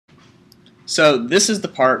So this is the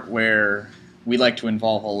part where we like to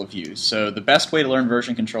involve all of you. So the best way to learn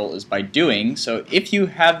version control is by doing. So if you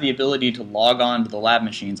have the ability to log on to the lab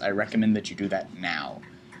machines, I recommend that you do that now.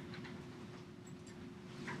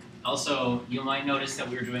 Also, you might notice that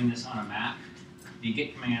we're doing this on a Mac. The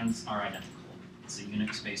Git commands are identical. It's a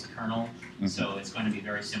Unix-based kernel, so it's going to be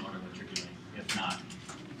very similar to what you're doing, if not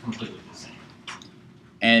completely the same.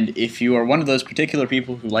 And if you are one of those particular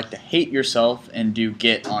people who like to hate yourself and do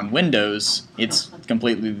Git on Windows, it's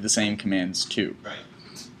completely the same commands too. Right.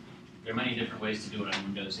 There are many different ways to do it on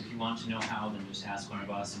Windows. If you want to know how, then just ask one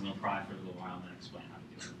of us and we'll try for a little while and then explain how to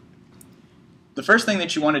do it. The first thing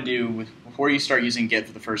that you want to do before you start using Git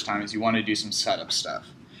for the first time is you want to do some setup stuff.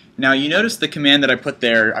 Now you notice the command that I put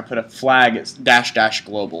there, I put a flag, it's --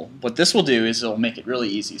 global. What this will do is it will make it really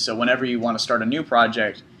easy. So whenever you want to start a new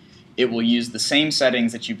project, it will use the same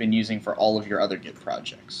settings that you've been using for all of your other Git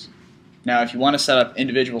projects. Now if you want to set up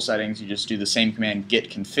individual settings, you just do the same command git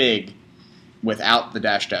config without the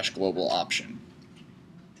 -- global option.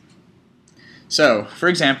 So for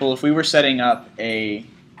example, if we were setting up a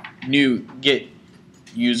new Git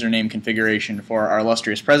username configuration for our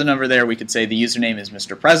illustrious president over there, we could say the username is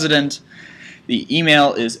Mr. President, the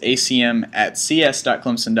email is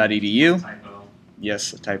acm@cs.clemson.edu. Typo.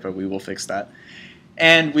 Yes, a typo, we will fix that.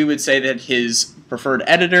 And we would say that his preferred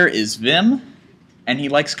editor is Vim, and he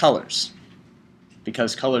likes colors,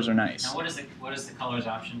 because colors are nice. Now what does the colors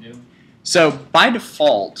option do? So by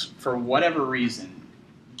default, for whatever reason,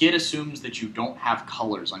 Git assumes that you don't have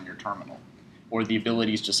colors on your terminal, or the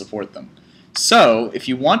abilities to support them. So if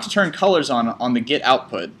you want to turn colors on the Git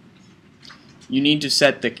output, you need to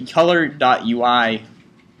set the color.ui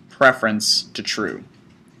preference to true.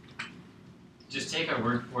 Just take our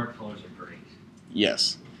word for it, colors are great.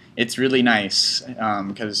 Yes, it's really nice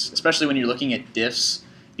because especially when you're looking at diffs,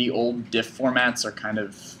 the old diff formats are kind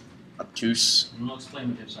of obtuse. And we'll explain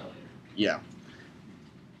what diffs are later. Yeah.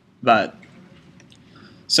 But,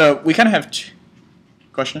 so we kind of have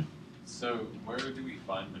question? So where do we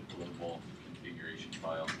find the global configuration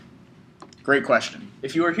file? Great question.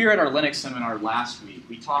 If you were here at our Linux seminar last week,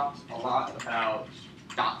 we talked a lot about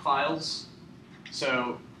dot files.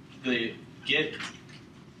 So the Git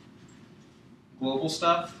global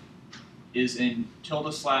stuff is in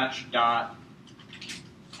 ~dot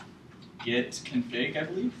git config, I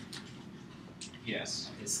believe. Yes,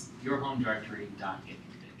 it's your home directory .git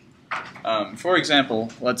config. For example,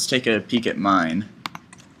 let's take a peek at mine.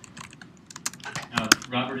 Now,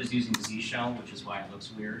 Robert is using Z shell, which is why it looks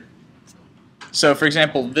weird. So for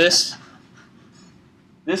example, this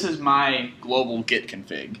is my global Git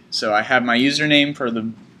config. So I have my username for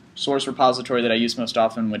the source repository that I use most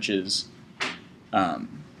often, which is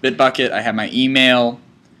Bitbucket. I have my email.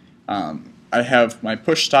 I have my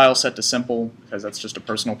push style set to simple because that's just a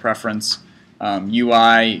personal preference.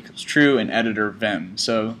 UI equals true, and editor Vim.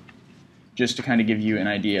 So just to kind of give you an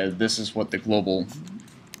idea, this is what the global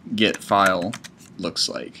Git file looks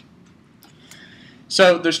like.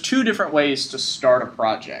 So there's two different ways to start a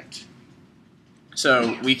project.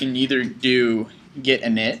 So we can either do git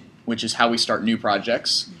init, which is how we start new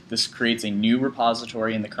projects. This creates a new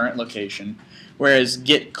repository in the current location, whereas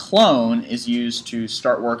git clone is used to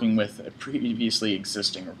start working with a previously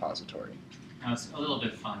existing repository. Now it's a little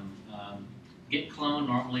bit fun. Git clone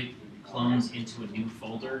normally clones into a new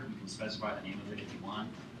folder. You can specify the name of it if you want.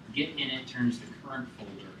 Git init turns the current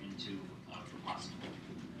folder into a repository.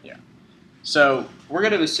 Yeah. So we're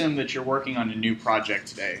going to assume that you're working on a new project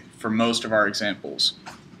today for most of our examples.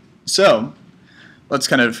 So let's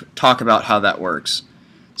kind of talk about how that works.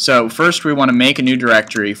 So first we want to make a new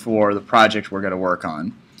directory for the project we're going to work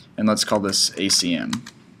on, and let's call this ACM.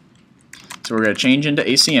 So we're going to change into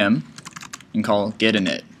ACM and call git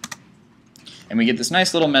init. And we get this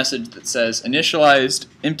nice little message that says initialized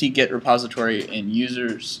empty git repository in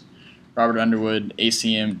users Robert Underwood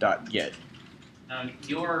acm.git. Now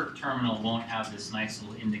your terminal won't have this nice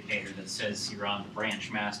little indicator that says you're on the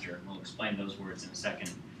branch master, and we'll explain those words in a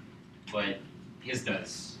second, but his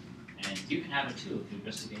does. And you can have it too if you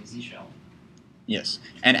investigate Z shell. Yes,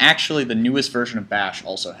 and actually the newest version of Bash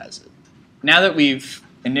also has it. Now that we've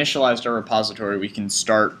initialized our repository, we can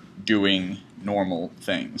start doing normal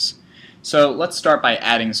things. So let's start by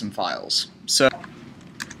adding some files. So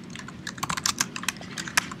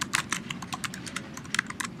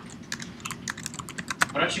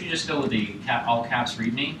why don't you just go with the all caps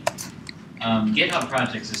README? GitHub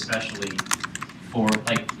projects especially,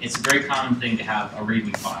 it's a very common thing to have a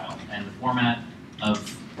README file, and the format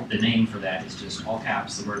of the name for that is just all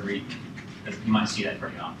caps, the word README. You might see that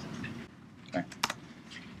pretty often. Okay.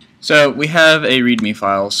 So we have a README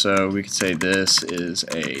file, so we could say this is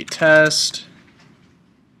a test.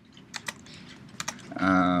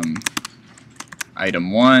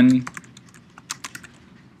 Item 1,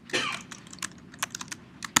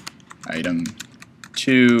 item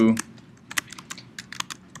 2,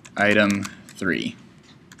 item 3.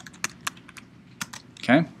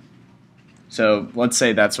 Okay? So let's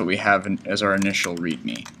say that's what we have as our initial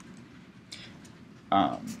README.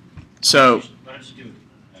 So why don't you do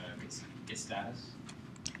get status?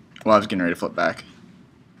 well, I was getting ready to flip back.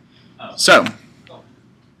 Oh. So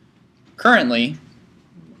currently,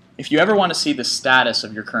 if you ever want to see the status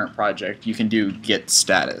of your current project, you can do get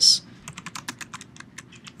status.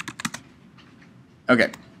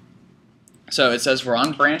 Okay. So it says we're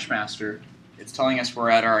on branch master. It's telling us we're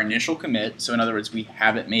at our initial commit. So in other words, we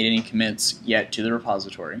haven't made any commits yet to the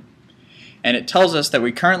repository. And it tells us that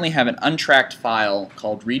we currently have an untracked file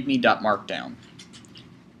called readme.markdown.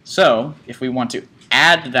 So if we want to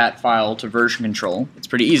add that file to version control, it's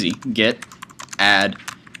pretty easy. Git add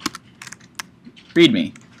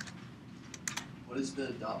readme. What is the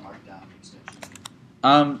 .markdown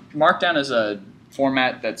extension? Markdown is a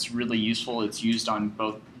format that's really useful. It's used on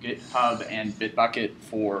both GitHub and Bitbucket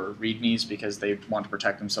for readmes because they want to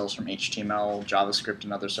protect themselves from HTML, JavaScript,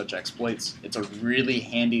 and other such exploits. It's a really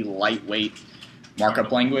handy, lightweight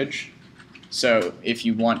markup language. So if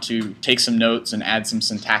you want to take some notes and add some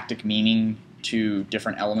syntactic meaning to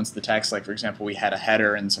different elements of the text, like for example, we had a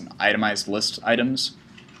header and some itemized list items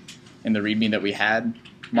in the README that we had,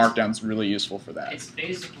 Markdown's really useful for that. It's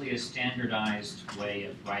basically a standardized way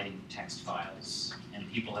of writing text files, and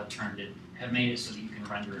people have made it so that you can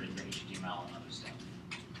render it into HTML and other stuff.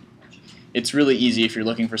 It's really easy if you're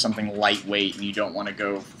looking for something lightweight and you don't want to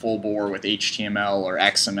go full bore with HTML or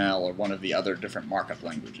XML or one of the other different markup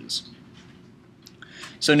languages.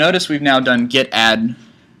 So notice we've now done git add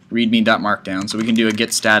readme.markdown, so we can do a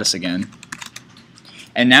git status again.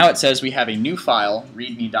 And now it says we have a new file,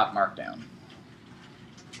 readme.markdown.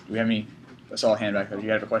 Do we have any? I saw a hand back there. Do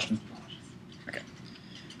you have a question? Okay.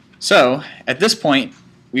 So at this point,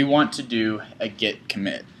 we want to do a git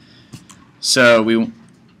commit. So we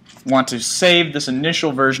want to save this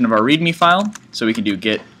initial version of our README file. So we can do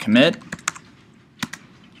git commit.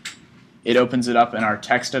 It opens it up in our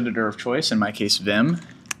text editor of choice, in my case Vim.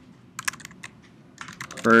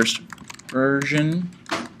 First version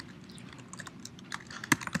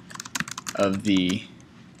of the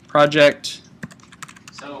project.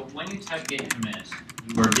 So when you type git commit,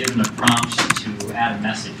 you are given a prompt to add a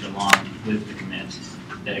message along with the commit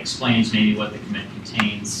that explains maybe what the commit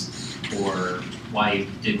contains or why you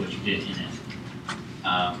did what you did in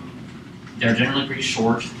it. They're generally pretty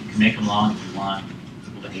short. You can make them long if you want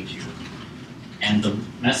people to hate you. And the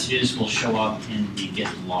messages will show up in the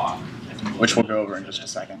git log, Which we'll go over in just a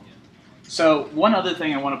second. So one other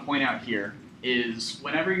thing I want to point out here is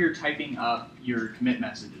whenever you're typing up your commit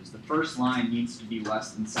messages, the first line needs to be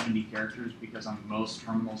less than 70 characters because on most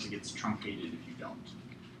terminals it gets truncated if you don't.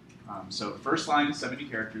 So first line is 70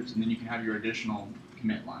 characters, and then you can have your additional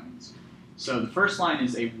commit lines. So the first line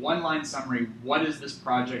is a one-line summary, what is this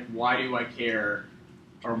project, why do I care,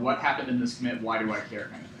 or what happened in this commit, why do I care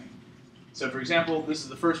kind of thing. So for example, this is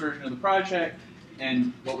the first version of the project,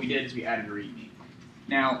 and what we did is we added a README.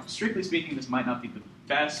 Now, strictly speaking, this might not be the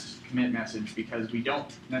best commit message because we don't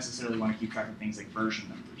necessarily want to keep track of things like version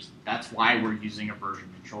numbers. That's why we're using a version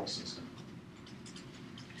control system.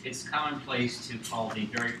 It's commonplace to call the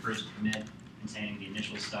very first commit containing the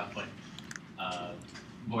initial stuff like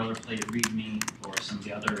boilerplate README or some of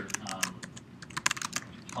the other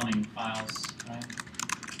plumbing files, right?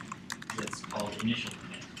 That's called initial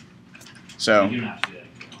commit. So you don't have to do that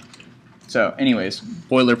if you want to. So anyways,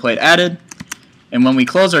 boilerplate added, and when we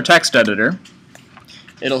close our text editor,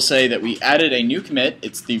 it'll say that we added a new commit.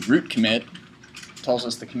 It's the root commit. Tells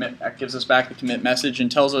us the commit, that gives us back the commit message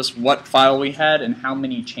and tells us what file we had and how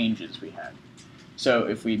many changes we had. So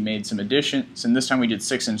if we made some additions, and this time we did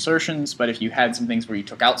 6 insertions, but if you had some things where you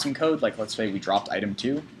took out some code, like let's say we dropped item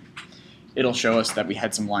 2, it'll show us that we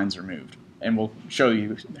had some lines removed. And we'll show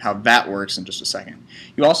you how that works in just a second.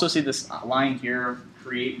 You also see this line here,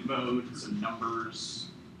 create mode, some numbers,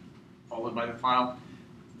 followed by the file.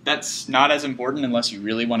 That's not as important unless you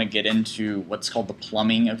really want to get into what's called the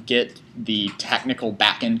plumbing of Git, the technical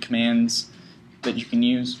backend commands that you can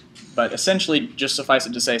use. But essentially, just suffice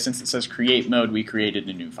it to say, since it says create mode, we created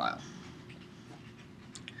a new file.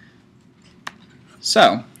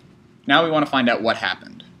 So, now we want to find out what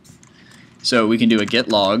happened. So we can do a git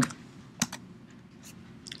log,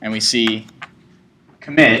 and we see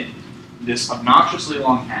commit, this obnoxiously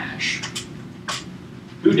long hash.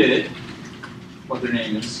 Who did it? what their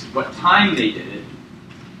name is, what time they did it,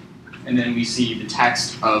 and then we see the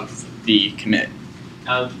text of the commit.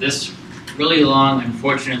 Now, this really long,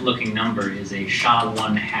 unfortunate-looking number is a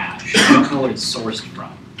SHA-1 hash. I don't know what it's sourced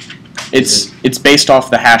from. It's based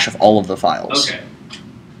off the hash of all of the files. Okay.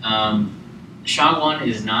 SHA-1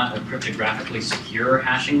 is not a cryptographically secure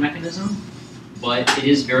hashing mechanism, but it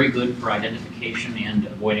is very good for identification and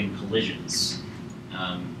avoiding collisions.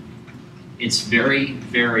 It's very,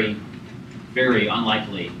 very, very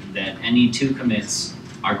unlikely that any two commits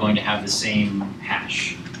are going to have the same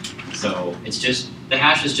hash. So it's just, the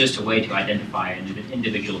hash is just a way to identify an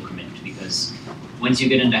individual commit, because once you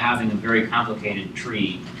get into having a very complicated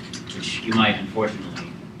tree, which you might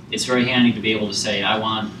unfortunately, it's very handy to be able to say, I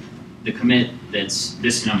want the commit that's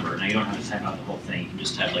this number. Now you don't have to type out the whole thing, you can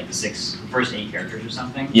just type like the first 8 characters or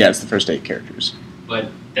something. Yeah, it's the first 8 characters. But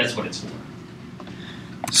that's what it's for.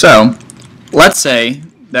 So, let's say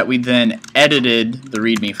that we then edited the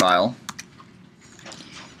README file.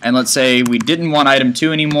 And let's say we didn't want item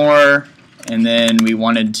 2 anymore, and then we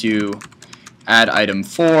wanted to add item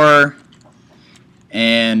 4,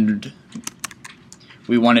 and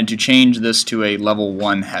we wanted to change this to a level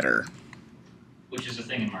 1 header. Which is a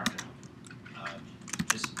thing in Markdown.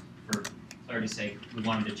 Just for clarity's sake, we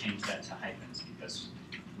wanted to change that to hyphens because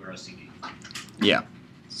we're OCD. Yeah.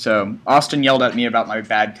 So Austin yelled at me about my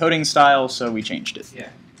bad coding style, so we changed it. Yeah.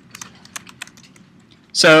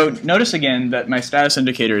 So notice again that my status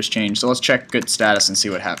indicator has changed, so let's check git status and see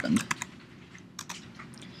what happened.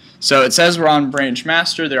 So it says we're on branch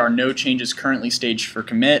master, there are no changes currently staged for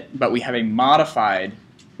commit, but we have a modified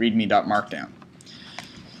readme.markdown.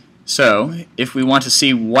 So if we want to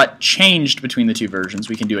see what changed between the two versions,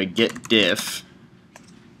 we can do a git diff,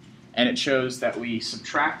 and it shows that we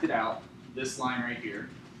subtracted out this line right here,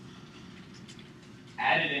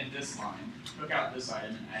 added in this line, took out this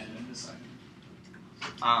item, and added in this item.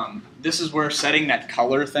 This is where setting that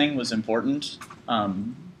color thing was important,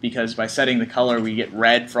 because by setting the color we get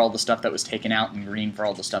red for all the stuff that was taken out and green for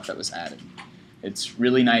all the stuff that was added. It's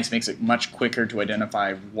really nice, makes it much quicker to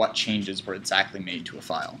identify what changes were exactly made to a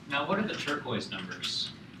file. Now what are the turquoise numbers?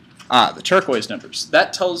 The turquoise numbers.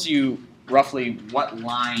 That tells you roughly what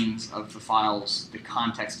lines of the files the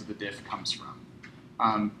context of the diff comes from.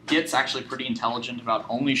 Git's actually pretty intelligent about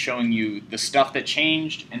only showing you the stuff that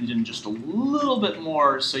changed and then just a little bit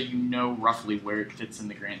more so you know roughly where it fits in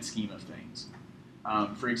the grand scheme of things.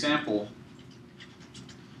 For example,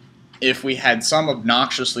 if we had some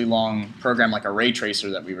obnoxiously long program like a ray tracer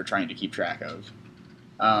that we were trying to keep track of,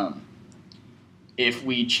 if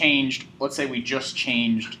we changed, let's say we just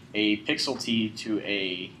changed a pixel t to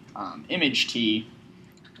a image t,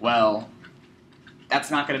 well, that's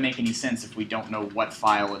not going to make any sense if we don't know what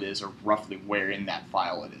file it is or roughly where in that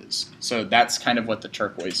file it is. So that's kind of what the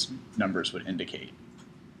turquoise numbers would indicate.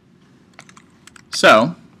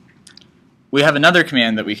 So we have another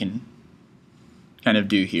command that we can kind of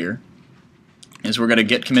do here, is we're going to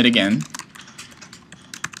git commit again.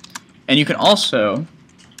 And you can also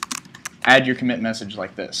add your commit message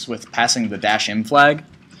like this with passing the -m flag.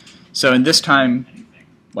 So in this time,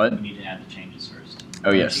 what? We need to add the changes first.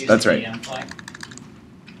 Oh yes, that's right. Flag?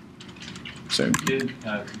 So, Yeah,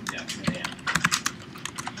 commit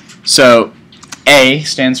AM. so A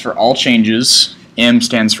stands for all changes, M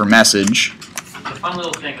stands for message. The fun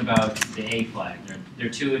little thing about the A flag, there are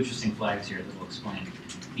two interesting flags here that we'll explain.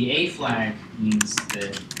 The A flag means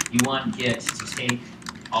that you want Git to take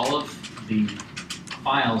all of the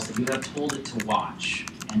files that you have told it to watch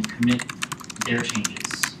and commit their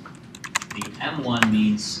changes. The M1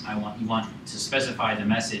 means you want to specify the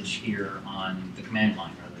message here on the command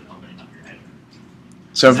line rather than opening up your editor.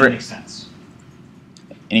 So Does that for make sense?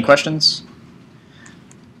 any questions?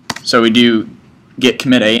 So we do git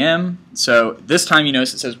commit AM. So this time you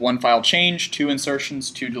notice it says 1 file change, 2 insertions,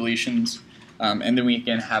 2 deletions, and then we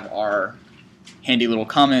can have our handy little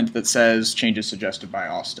comment that says changes suggested by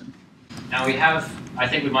Austin. Now we have, I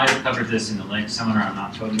think we might have covered this in the Linux seminar, I'm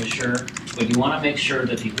not totally sure, but you want to make sure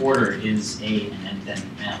that the order is A and then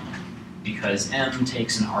M, because M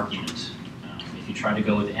takes an argument. If you try to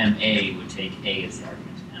go with MA, it would take A as the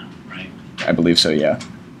argument to M, right? I believe so, yeah.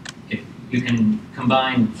 If you can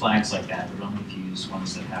combine flags like that, but only if you use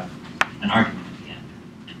ones that have an argument at the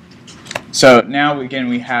end. So now again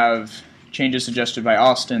we have changes suggested by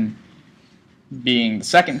Austin being the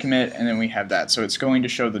second commit, and then we have that. So it's going to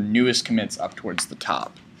show the newest commits up towards the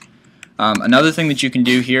top. Another thing that you can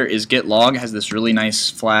do here is git log has this really nice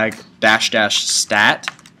flag --stat,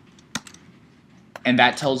 and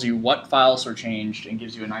that tells you what files are changed and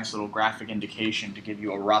gives you a nice little graphic indication to give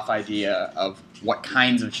you a rough idea of what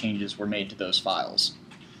kinds of changes were made to those files.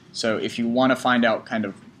 So if you want to find out kind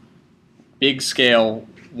of big scale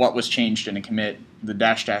what was changed in a commit, the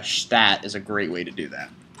 -- stat is a great way to do that.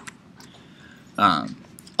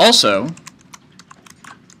 Also,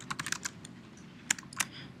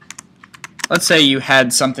 let's say you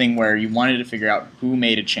had something where you wanted to figure out who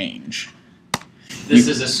made a change. This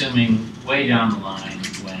is assuming way down the line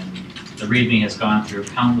when the README has gone through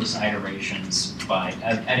countless iterations by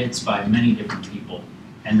edits by many different people,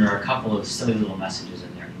 and there are a couple of silly little messages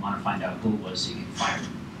in there. You want to find out who it was so you can fire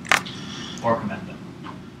them or commit them.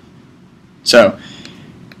 So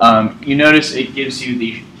you notice it gives you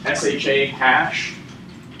the SHA hash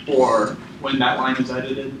for when that line is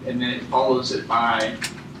edited, and then it follows it by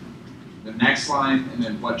the next line, and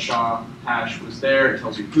then what SHA hash was there. It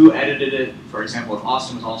tells you who edited it. For example, if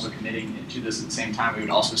Austin was also committing to this at the same time, we would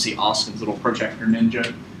also see Austin's little Projector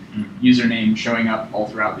Ninja username showing up all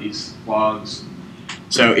throughout these logs.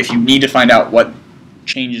 So if you need to find out what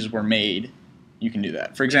changes were made, you can do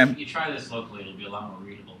that. For example, if you try this locally, it'll be a lot more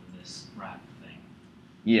readable than this wrap thing.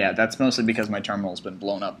 Yeah, that's mostly because my terminal's been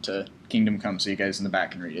blown up to Kingdom Come, so you guys in the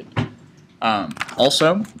back can read it.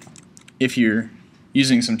 Also, if you're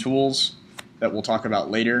using some tools that we'll talk about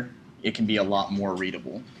later, it can be a lot more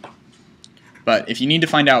readable. But if you need to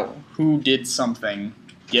find out who did something,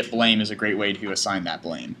 get blame is a great way to assign that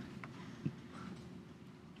blame.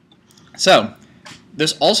 So,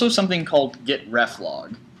 there's also something called get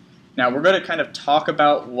reflog. Now, we're going to kind of talk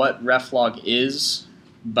about what reflog is,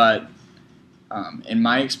 but in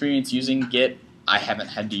my experience using Git, I haven't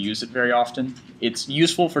had to use it very often. It's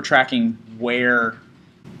useful for tracking where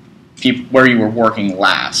you were working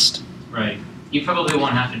last. Right. You probably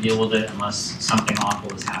won't have to deal with it unless something awful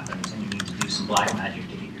has happened and you need to do some black magic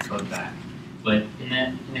to get your code back. But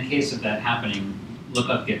in the case of that happening, look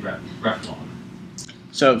up git reflog.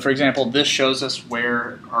 So, for example, this shows us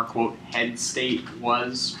where our quote head state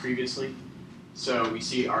was previously. So we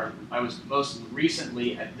see I was most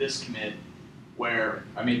recently at this commit where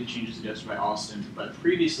I made the changes suggested by Austin, but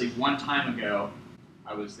previously, one time ago,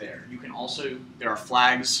 I was there. You can also, there are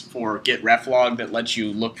flags for git reflog that lets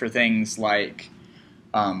you look for things like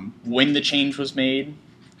when the change was made.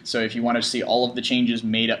 So if you want to see all of the changes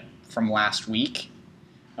made up from last week,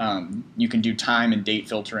 you can do time and date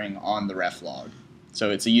filtering on the reflog. So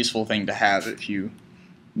it's a useful thing to have if you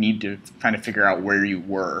need to kind of figure out where you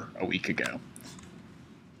were a week ago.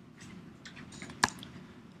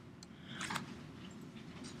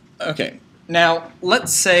 Okay, now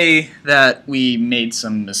let's say that we made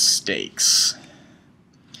some mistakes.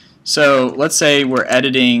 So let's say we're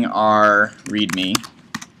editing our README,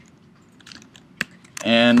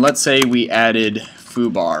 and let's say we added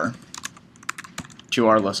foobar to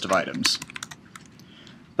our list of items.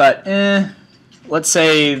 But let's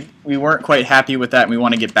say we weren't quite happy with that and we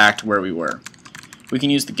want to get back to where we were. We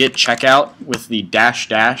can use the git checkout with the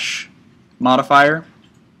 -- modifier,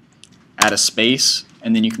 add a space,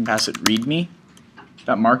 and then you can pass it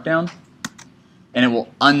readme.markdown, and it will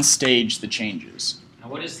unstage the changes. Now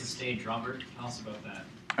what is the stage, Robert? Tell us about that.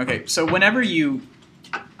 Okay, so whenever you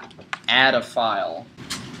add a file,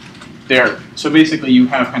 so basically you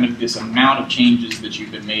have kind of this amount of changes that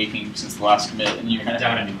you've been making since the last commit, and you kind I of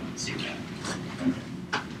doubt anyone can see that.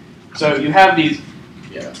 So you have these,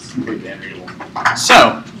 yeah, that's completely unreadable.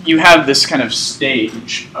 So you have this kind of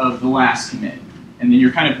stage of the last commit, and then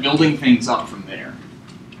you're kind of building things up from there,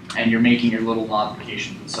 and you're making your little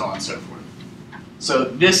modifications and so on and so forth. So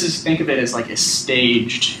this is, think of it as like a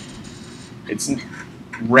staged, it's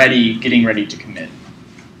ready, getting ready to commit.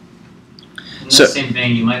 In that same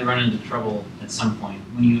vein, you might run into trouble at some point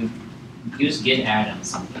when you use git add on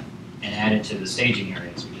something and add it to the staging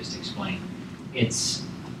area, as we just explained. It's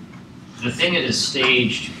the thing that is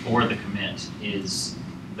staged for the commit is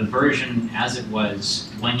the version as it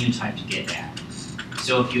was when you typed git add.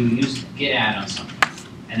 So if you use git add on something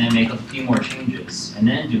and then make a few more changes and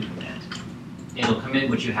then do commit, it'll commit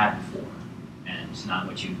what you had before and not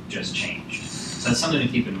what you just changed. So that's something to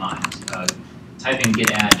keep in mind. Typing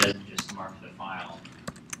git add doesn't just mark the file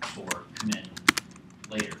for commit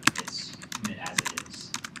later. It's commit as it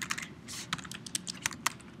is.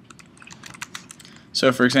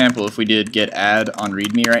 So for example, if we did git add on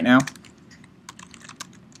readme right now,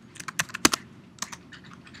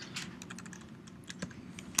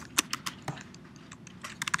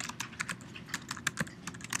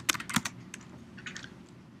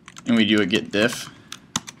 and we do a git diff,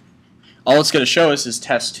 all it's going to show us is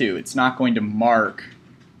test 2. It's not going to mark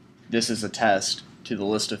this as a test to the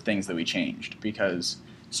list of things that we changed, because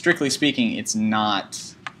strictly speaking, it's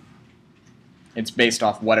not, it's based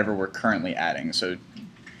off whatever we're currently adding. So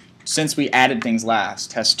since we added things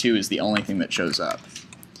last, test 2 is the only thing that shows up.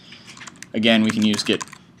 again, we can use git.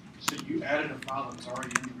 So you added a file that's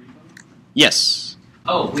already in the repo? Yes.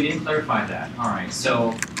 Oh, we didn't clarify that. All right.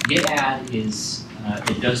 So git add is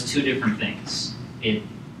it does two different things. It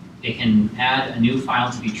can add a new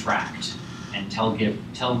file to be tracked and tell Git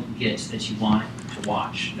that you want to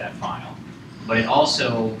watch that file. But it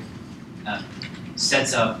also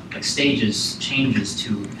sets up like stages changes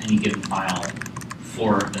to any given file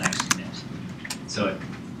for the next commit. So it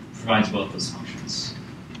provides both those functions.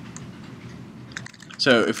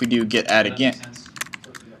 So if we do git add Does that again, make sense?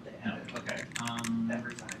 No. Okay.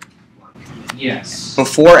 Yes.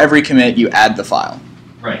 before every commit, you add the file.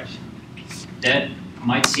 Right. That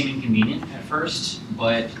might seem inconvenient at first,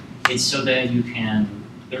 but it's so that you can.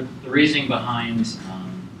 The reasoning behind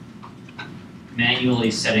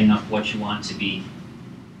manually setting up what you want to be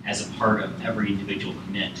as a part of every individual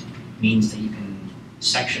commit means that you can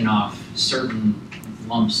section off certain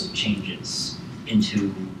lumps of changes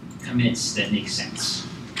into commits that make sense.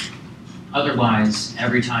 Otherwise,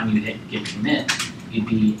 every time you hit git commit, you'd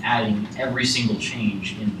be adding every single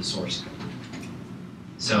change in the source code.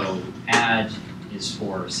 So add is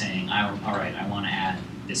for saying, all right, I want to add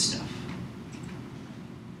this stuff.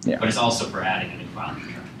 Yeah. But it's also for adding a new file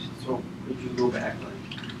contract. So if you go back like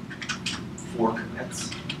 4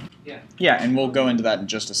 commits, Yeah, and we'll go into that in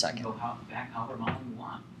just a second. Go back however long you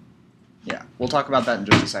want. Yeah, we'll talk about that in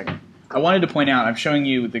just a second. I wanted to point out, I'm showing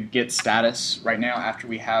you the git status right now after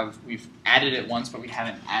we've added it once, but we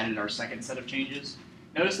haven't added our second set of changes.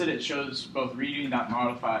 Notice that it shows both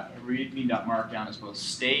readme.markdown as both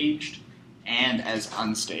staged and as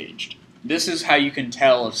unstaged. This is how you can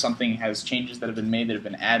tell if something has changes that have been made that have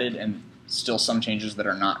been added and still some changes that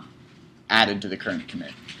are not added to the current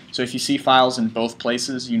commit. So if you see files in both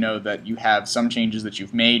places, you know that you have some changes that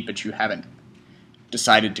you've made, but you haven't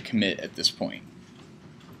decided to commit at this point.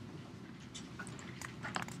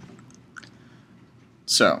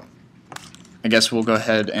 So I guess we'll go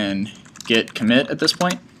ahead and git commit at this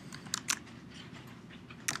point.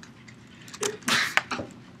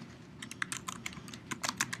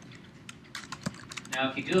 Now,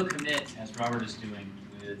 if you do a commit, as Robert is doing,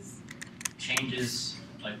 with changes,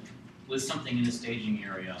 like with something in the staging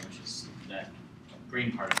area, which is that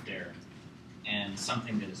green part up there, and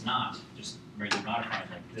something that is not, just regular modified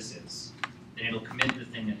like this is, then it'll commit the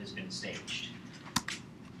thing that has been staged.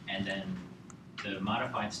 And then the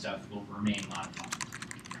modified stuff will remain modified.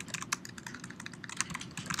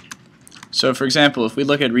 So for example, if we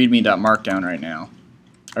look at readme.markdown right now,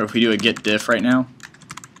 or if we do a git diff right now,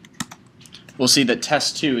 we'll see that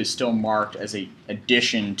test2 is still marked as an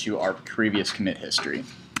addition to our previous commit history.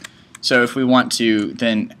 So if we want to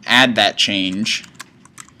then add that change,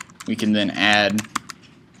 we can then add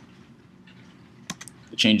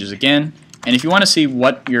the changes again. And if you want to see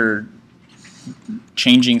what you're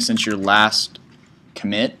changing since your last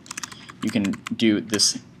commit, you can do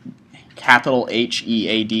this capital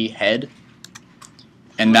HEAD head.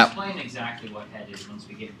 And We'll that, explain exactly what head is once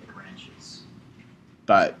we get to the branches.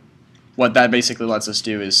 but what that basically lets us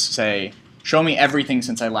do is say, show me everything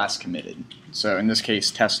since I last committed. So in this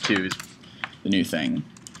case, test2 is the new thing.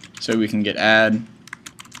 So we can get add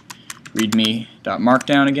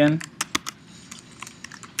readme.markdown again.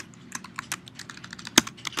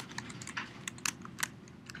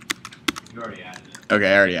 You already added it.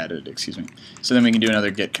 Okay, I already added it, excuse me. So then we can do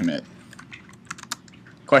another git commit.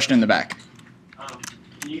 Question in the back.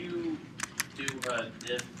 can you do a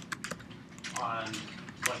diff on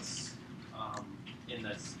what's in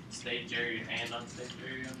the stage area and unstaged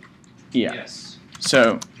area? Yeah. Yes.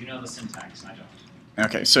 So, You know the syntax, and I don't.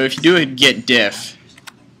 okay, so if you do a git diff,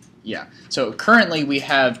 yeah. So currently we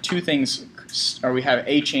have two things, or we have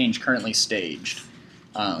a change currently staged,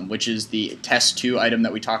 which is the test2 item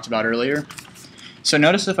that we talked about earlier. So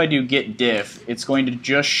notice if I do git diff, it's going to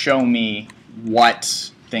just show me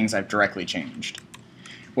what things I've directly changed.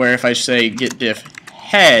 Where if I say git diff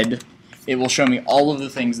head, it will show me all of the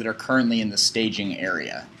things that are currently in the staging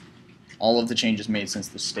area. All of the changes made since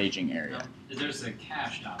the staging area. No, there's a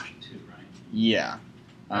cached option too, right? Yeah.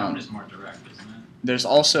 That one is more direct, isn't it? There's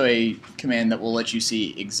also a command that will let you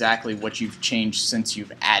see exactly what you've changed since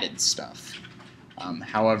you've added stuff.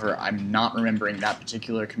 However, I'm not remembering that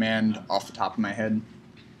particular command off the top of my head.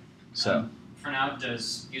 So, For now,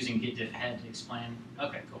 does using git diff head explain?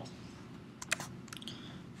 Okay, cool.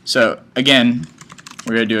 so again,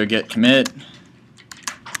 we're going to do a git commit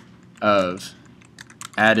of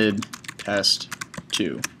added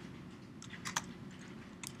test2.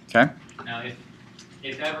 Okay? Now,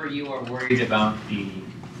 if ever you are worried about the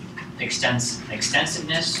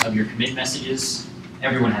extensiveness of your commit messages,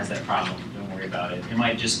 everyone has that problem. Don't worry about it. It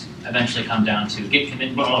might just eventually come down to git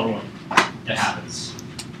commit blah, blah, blah. It happens.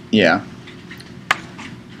 Yeah.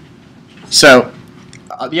 So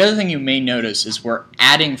the other thing you may notice is we're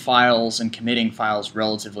adding files and committing files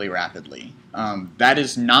relatively rapidly. That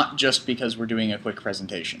is not just because we're doing a quick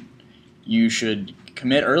presentation. You should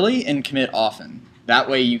commit early and commit often. That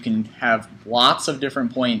way you can have lots of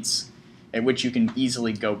different points at which you can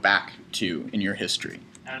easily go back to in your history.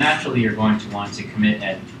 Now, naturally, you're going to want to commit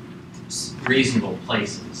at reasonable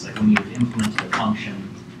places. Like when you've implemented a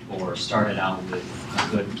function or started out with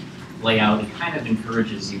a good layout, it kind of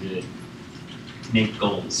encourages you to make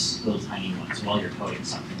goals, little tiny ones, while you're coding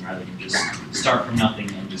something, rather than just start from nothing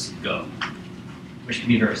and just go, which can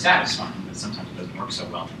be very satisfying, but sometimes it doesn't work so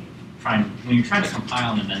well when you're trying to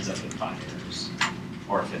compile and it ends up with 5 errors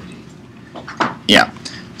or 50. Yeah.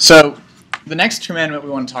 So the next commandment we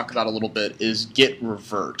want to talk about a little bit is git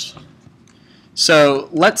revert. So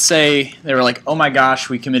let's say they were like, oh my gosh,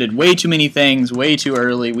 we committed way too many things way too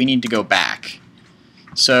early, we need to go back.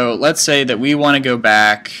 So let's say that we want to go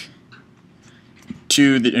back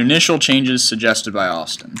to the initial changes suggested by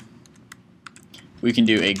Austin. We can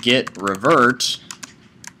do a git revert,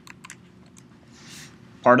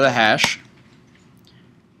 part of the hash.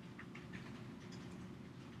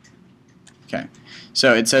 Okay,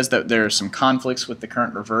 so it says that there are some conflicts with the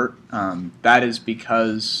current revert. That is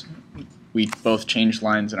because we both changed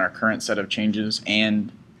lines in our current set of changes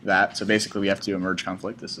and that. So basically we have to do a merge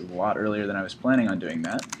conflict. This is a lot earlier than I was planning on doing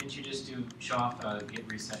that. Didn't you just show off git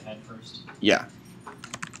reset head first? Yeah.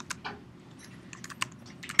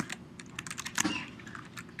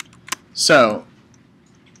 So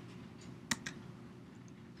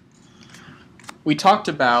we talked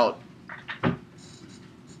about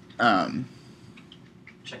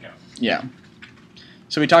Checkout. yeah.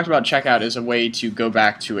 So we talked about checkout as a way to go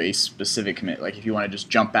back to a specific commit, like if you want to just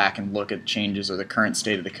jump back and look at changes or the current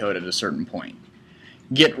state of the code at a certain point.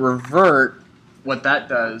 Git revert, what that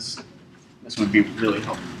does, this would be really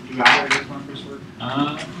helpful. You got it, this one, first word?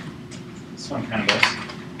 This one kind of does.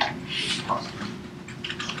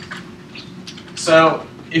 So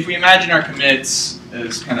if we imagine our commits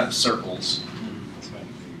as kind of circles,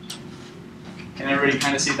 can everybody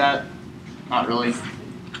kind of see that? Not really.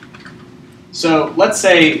 So let's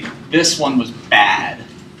say this one was bad,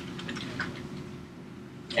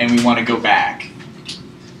 and we want to go back.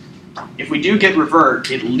 If we do git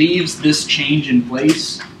revert, it leaves this change in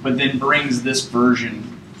place, but then brings this version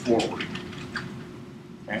forward.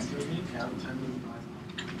 Okay.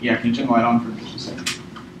 Yeah, can you turn the light on for just a second?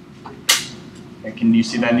 Okay, can you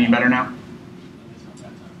see that any better now?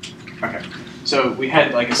 Okay. So we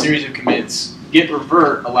had like a series of commits. Git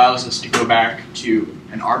revert allows us to go back to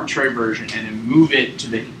an arbitrary version and then move it to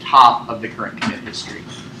the top of the current commit history.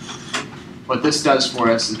 What this does for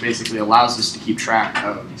us is basically allows us to keep track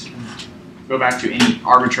of, go back to any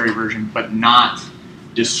arbitrary version, but not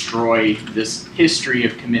destroy this history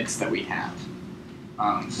of commits that we have.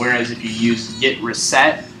 Whereas if you use git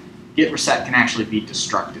reset can actually be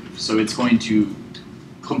destructive. So it's going to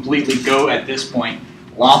completely go at this point,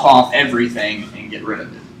 lop off everything, and get rid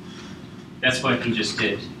of it. That's what he just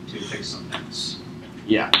did to fix some things.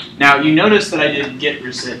 Yeah. Now you notice that I did git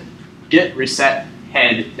reset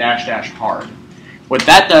head -- hard. What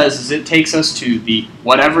that does is it takes us to the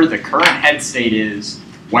whatever the current head state is,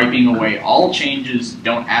 wiping away all changes.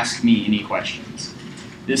 Don't ask me any questions.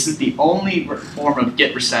 This is the only form of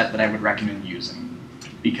git reset that I would recommend using,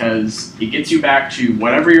 because it gets you back to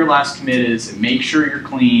whatever your last commit is and make sure you're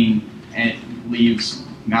clean, and it leaves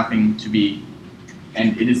nothing to be.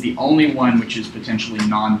 And it is the only one which is potentially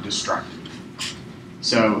non-destructive.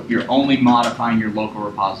 So you're only modifying your local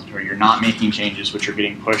repository. You're not making changes which are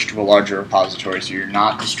getting pushed to a larger repository, so you're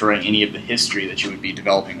not destroying any of the history that you would be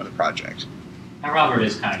developing with a project. Now Robert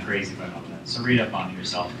is kind of crazy about all that, so read up on it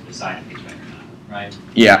yourself and decide if he's better or not, right?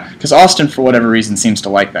 Yeah, because Austin, for whatever reason, seems to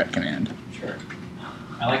like that command. Sure.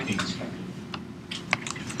 I like being instructed.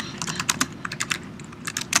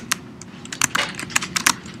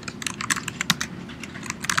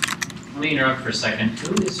 Let me interrupt for a second.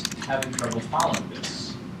 Who is having trouble following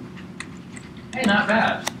this? Hey, not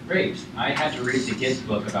bad. Great. I had to read the Git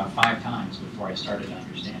book about 5 times before I started to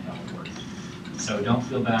understand how it worked. So don't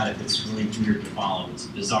feel bad if it's really weird to follow. It's a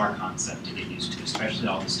bizarre concept to get used to, especially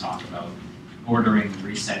all this talk about ordering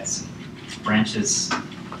resets and branches.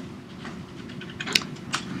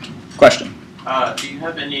 Question. Do you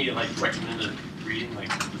have any recommended reading,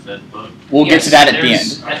 that book? We'll get to that at the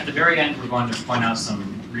there's- end. At the very end, we're going to point out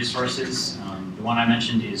some resources. The one I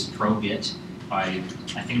mentioned is ProGit by,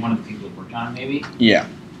 I think, one of the people who worked on it, maybe. Yeah.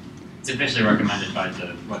 It's officially recommended by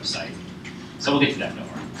the website. So we'll get to that, don't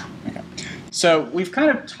worry. So we've kind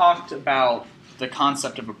of talked about the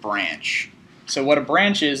concept of a branch. So what a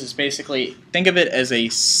branch is basically, think of it as a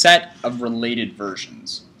set of related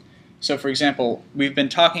versions. So for example, we've been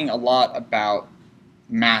talking a lot about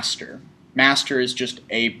master. Master is just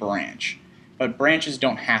a branch, but branches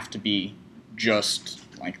don't have to be just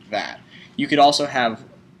like that. You could also have,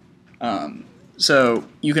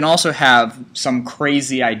 you can also have some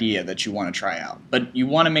crazy idea that you want to try out, but you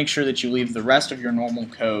want to make sure that you leave the rest of your normal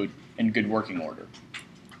code in good working order.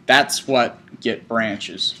 That's what Git branch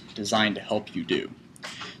is designed to help you do.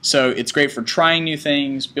 So it's great for trying new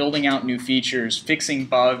things, building out new features, fixing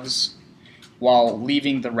bugs, while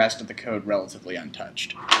leaving the rest of the code relatively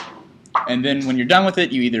untouched. And then when you're done with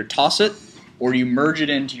it, you either toss it or you merge it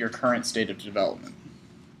into your current state of development.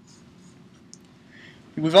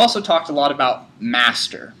 We've also talked a lot about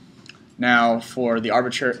master. Now, for the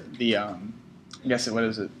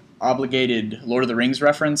obligated Lord of the Rings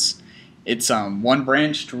reference, it's one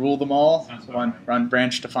branch to rule them all, one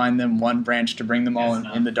branch to find them, one branch to bring them all, and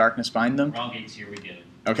in the darkness bind them. We're all gates here, we get it.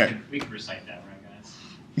 Okay. We can recite that, right,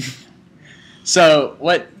 guys? So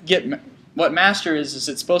what master is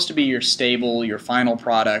it's supposed to be your stable, your final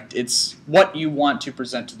product. It's what you want to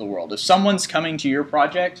present to the world. If someone's coming to your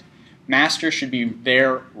project, master should be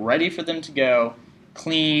there, ready for them to go,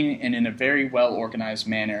 clean and in a very well organized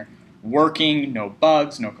manner, working, no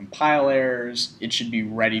bugs, no compile errors. It should be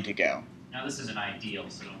ready to go. Now this is an ideal,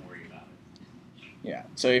 so don't worry about it. Yeah,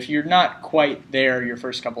 so if you're not quite there your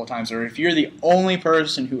first couple of times, or if you're the only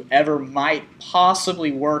person who ever might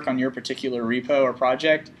possibly work on your particular repo or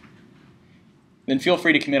project, then feel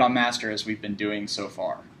free to commit on master as we've been doing so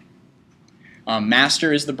far.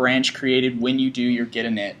 Master is the branch created when you do your git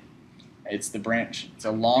init. It's the branch. It's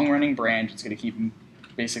a long-running branch. It's going to keep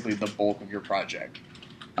basically the bulk of your project.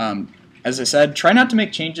 As I said, try not to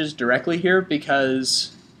make changes directly here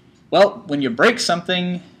because, well, when you break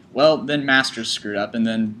something, well, then master's screwed up, and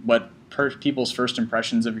then what people's first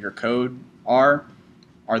impressions of your code are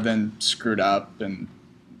then screwed up and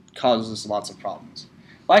causes lots of problems.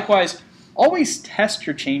 Likewise, always test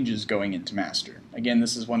your changes going into master. Again,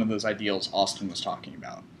 this is one of those ideals Austin was talking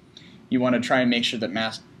about. You want to try and make sure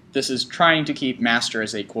that this is trying to keep master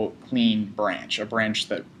as a, quote, clean branch, a branch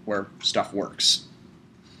where stuff works.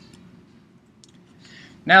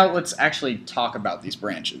 Now let's actually talk about these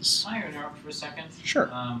branches. Can I interrupt for a second?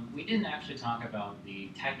 Sure. We didn't actually talk about the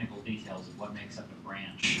technical details of what makes up a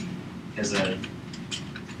branch, because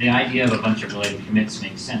the idea of a bunch of related commits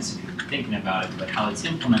makes sense if you're thinking about it, but how it's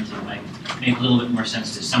implemented might make a little bit more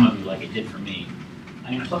sense to some of you like it did for me.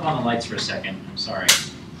 I'm going to flip on the lights for a second. I'm sorry.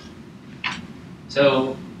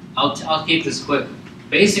 So I'll keep this quick.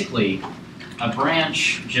 Basically, a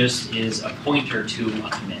branch just is a pointer to a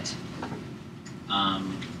commit.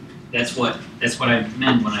 That's what I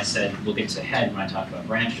meant when I said we'll get to head when I talk about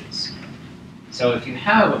branches. So if you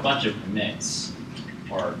have a bunch of commits,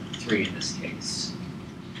 or 3 in this case,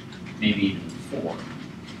 maybe even 4.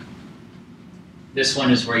 This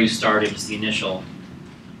one is where you started, it's the initial.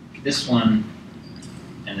 This one,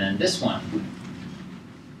 and then this one.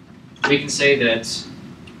 We can say that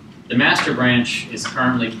the master branch is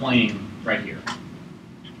currently pointing right here.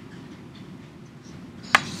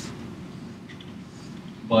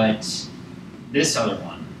 But this other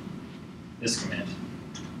one, this commit,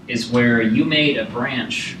 is where you made a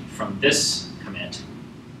branch from this commit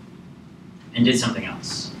and did something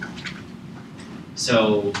else.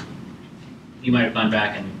 So you might have gone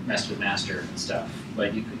back and messed with master and stuff,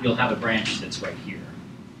 but you'll have a branch that's right here.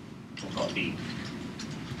 We'll call it B.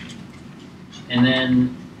 And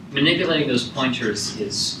then manipulating those pointers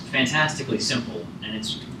is fantastically simple, and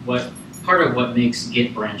it's part of what makes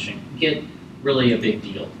Git branching, Git really a big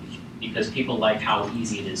deal, because people like how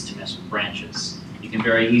easy it is to mess with branches. You can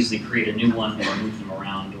very easily create a new one or move them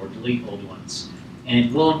around or delete old ones. And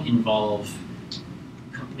it won't involve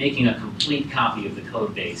making a complete copy of the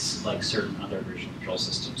code base like certain other version control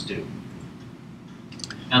systems do.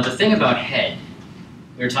 Now the thing about head,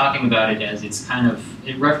 we were talking about it as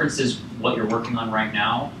it references what you're working on right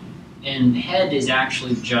now, and head is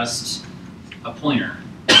actually just a pointer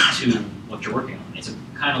to what you're working on. It's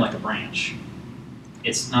kind of like a branch.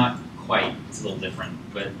 It's not quite, it's a little different,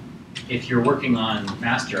 but if you're working on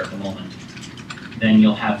master at the moment, then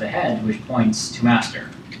you'll have the head which points to master.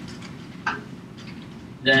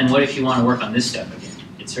 Then what if you want to work on this step again?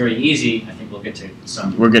 It's very easy, I think we'll get to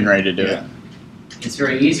some. We're getting ready to do it. It's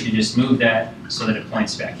very easy to just move that so that it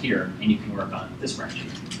points back here, and you can work on this branch.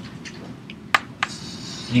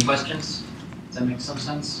 Any questions? Does that make some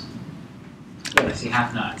sense? Good, I see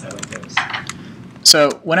half nods, I like those.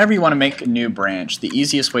 So whenever you want to make a new branch, the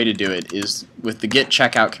easiest way to do it is with the git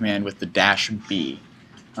checkout command with the -b.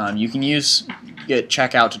 You can use git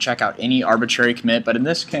checkout to check out any arbitrary commit, but in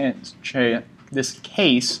this case,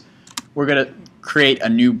 we're going to create a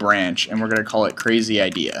new branch, and we're going to call it crazy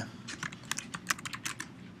idea.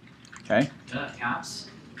 Okay? Caps?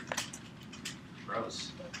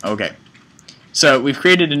 Gross. Okay. So we've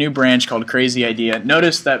created a new branch called crazy idea.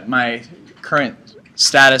 Notice that my current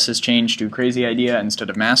status has changed to crazy idea instead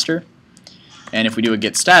of master. And if we do a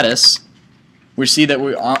git status, we see that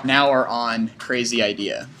we now are on crazy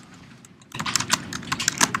idea.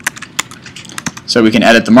 So we can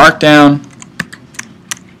edit the markdown.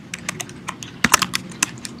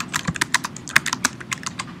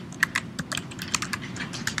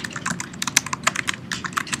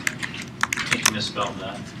 I think you misspelled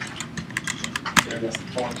that. Yeah, that's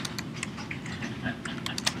the point.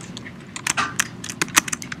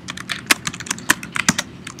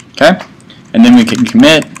 Okay? And then we can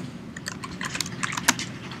commit.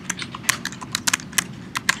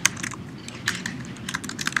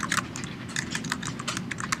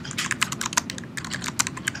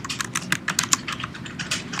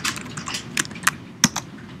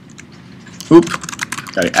 Oop,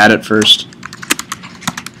 gotta add it first.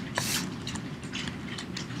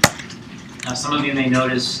 Now, some of you may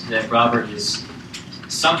notice that Robert is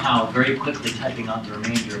somehow very quickly typing out the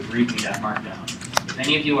remainder of readme.markdown. If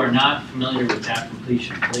any of you are not familiar with tab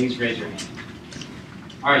completion, please raise your hand.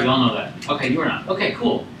 All right, you all know that. Okay, you are not. Okay,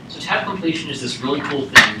 cool. So tab completion is this really cool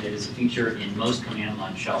thing that is a feature in most command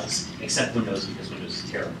line shells, except Windows, because Windows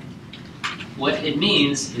is terrible. What it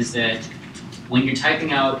means is that when you're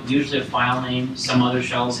typing out usually a file name, some other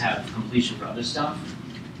shells have completion for other stuff.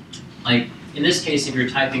 Like in this case, if you're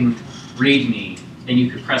typing readme, then you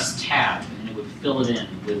could press tab and it would fill it in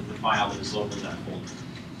with the file that is local to that folder.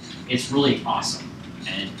 It's really awesome,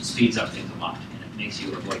 and it speeds up things a lot, and it makes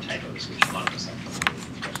you avoid typos, which a lot of us have trouble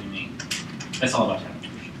with, especially me. That's all about tab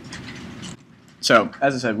completion. So,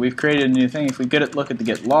 as I said, we've created a new thing. If we look at the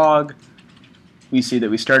git log, we see that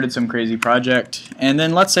we started some crazy project, and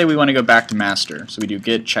then let's say we want to go back to master. So we do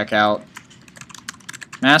git checkout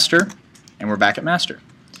master, and we're back at master.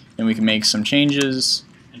 Then we can make some changes.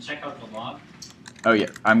 And check out the log. Oh yeah,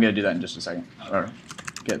 I'm going to do that in just a second. Okay. Or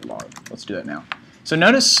git log. Let's do that now. So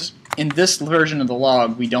notice in this version of the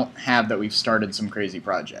log, we don't have that we've started some crazy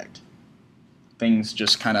project. Things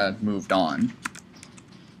just kind of moved on.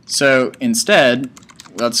 So instead,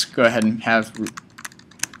 let's go ahead and have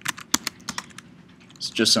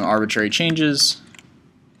just some arbitrary changes.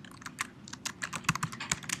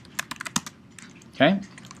 Okay.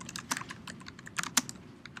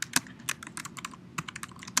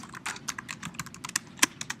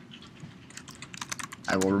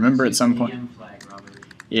 I will remember at some point. Flag, Robert.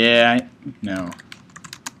 Yeah, no.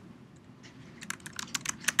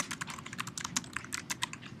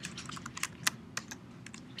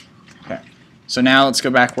 Okay. So now let's go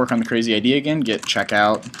back work on the crazy idea again. Git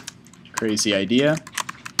checkout crazy idea.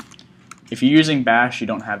 If you're using bash, you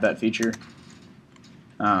don't have that feature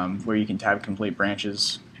where you can tab complete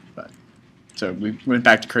branches. So we went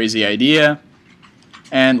back to crazy idea.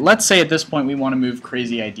 And let's say at this point we want to move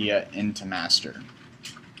crazy idea into master.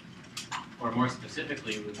 Or more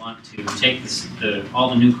specifically, we want to take all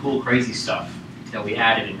the new cool crazy stuff that we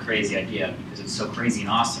added in crazy idea because it's so crazy and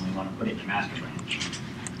awesome, we want to put it in master branch.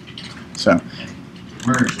 So And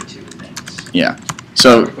merge the two things. yeah.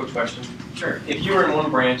 So Quick question. Sure. If you were in one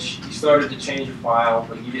branch, you started to change a file,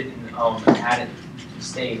 but you didn't add it to the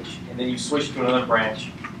stage, and then you switched to another branch,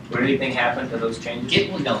 would anything happen to those changes?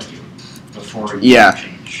 Git will yell at you before you Yeah.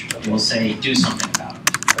 change. It will say, do something about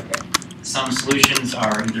it. Okay. Some solutions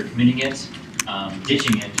are either committing it,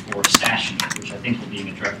 ditching it, or stashing it, which I think we'll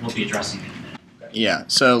be addressing in a minute. yeah.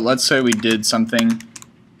 So let's say we did something.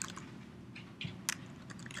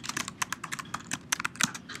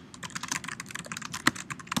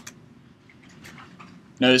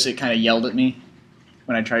 Notice it kind of yelled at me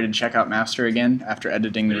when I tried to check out master again after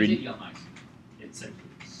editing the But it did read. yell nice. It said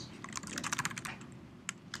please.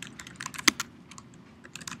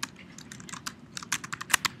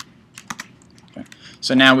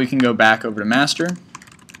 So now we can go back over to master.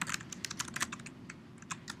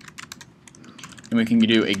 And we can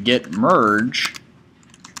do a git merge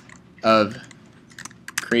of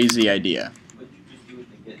crazy idea. What did you just do with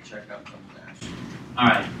the git checkout from dash? All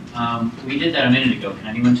right. We did that a minute ago. Can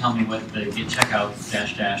anyone tell me what the git checkout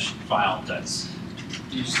dash file does?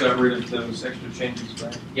 You just got rid of those extra changes,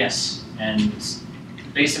 right? Yes, and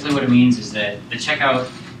basically what it means is that the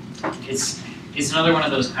checkout, it's another one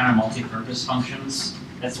of those kind of multi-purpose functions.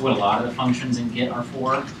 That's what a lot of the functions in Git are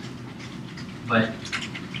for. But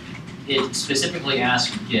it specifically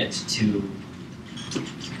asks Git to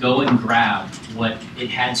go and grab what it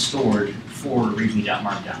had stored for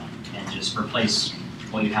readme.markdown and just replace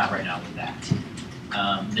what you have right now with that.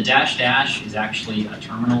 The dash dash is actually a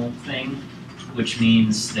terminal thing, which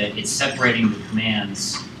means that it's separating the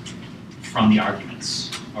commands from the arguments,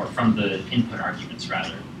 or from the input arguments,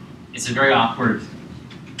 rather. It's a very awkward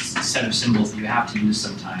set of symbols that you have to use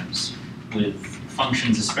sometimes with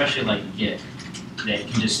functions, especially like get, that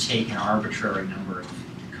can just take an arbitrary number of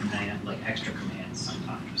command, like extra commands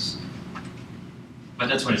sometimes. But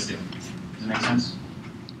that's what it's doing. Does it make sense?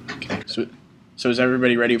 Okay. So is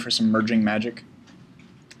everybody ready for some merging magic?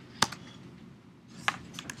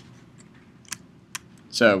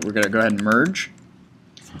 So we're going to go ahead and merge.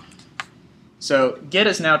 So get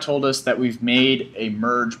has now told us that we've made a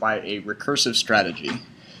merge by a recursive strategy.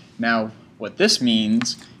 Now what this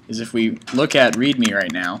means is if we look at README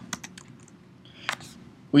right now,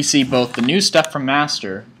 we see both the new stuff from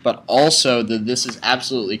master, but also the this is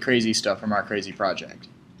absolutely crazy stuff from our crazy project.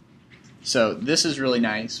 So this is really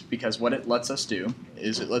nice because what it lets us do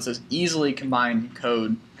is it lets us easily combine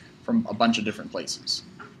code from a bunch of different places.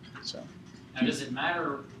 So now does it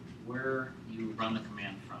matter where you run the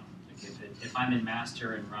command from? Like if I'm in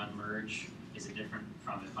master and run merge, is it different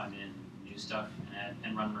from if I'm in new stuff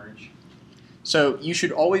and run merge? So you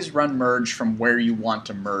should always run merge from where you want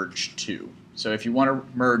to merge to. So if you want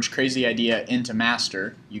to merge crazy idea into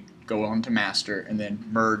master, you go on to master and then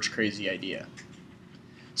merge crazy idea.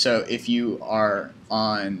 So if you are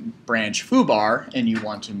on branch foobar and you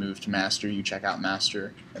want to move to master, you check out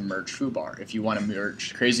master and merge foobar. If you want to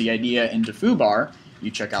merge crazy idea into foobar,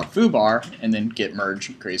 you check out foobar and then git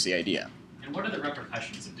merge crazy idea. And what are the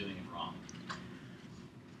repercussions of doing it wrong?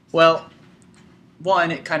 Well,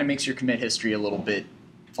 one, it kind of makes your commit history a little bit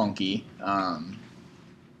funky.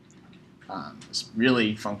 It's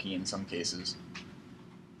really funky in some cases.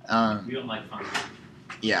 We don't like fun.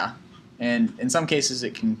 Yeah, and in some cases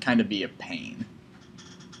it can kind of be a pain.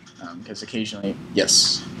 Because occasionally,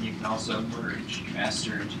 yes. You can also merge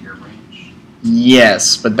master into your branch.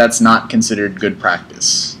 Yes, but that's not considered good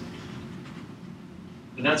practice.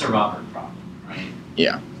 But that's a Robert problem, right?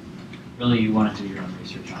 Yeah. Really, you want to do your own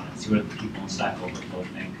research on it. See what the people in Stack Overflow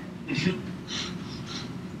think.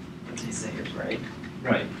 What they say is right.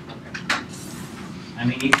 Right. I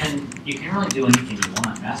mean, you can really do anything you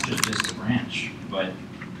want. Master's just a branch, but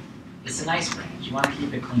it's a nice branch. You want to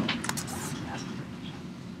keep it clean.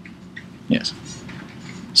 Yes.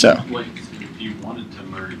 So. Like, if you wanted to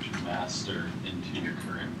merge master into your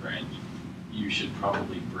current branch, you should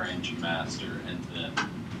probably branch master and then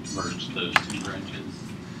merge those two branches.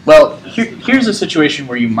 Well, here's a situation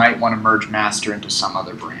where you might want to merge master into some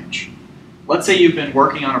other branch. Let's say you've been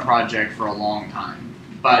working on a project for a long time,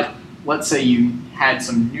 but let's say you had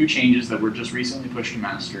some new changes that were just recently pushed to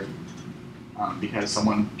master because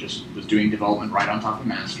someone just was doing development right on top of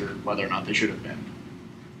master, whether or not they should have been.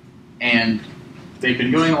 And they've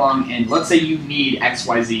been going along, and let's say you need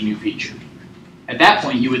XYZ new feature. At that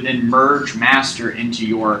point, you would then merge master into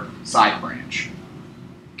your side branch.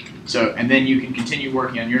 So, and then you can continue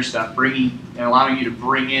working on your stuff, bringing and allowing you to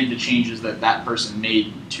bring in the changes that that person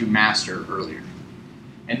made to master earlier.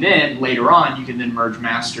 And then later on, you can then merge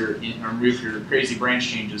master in, or move your crazy branch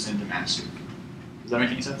changes into master. Does that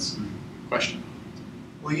make any sense? Question.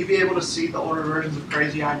 Will you be able to see the older versions of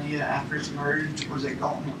Crazy Idea after it's merged, or is it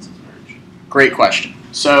gone once it's merged? Great question.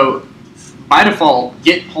 So, by default,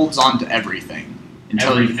 Git holds on to everything.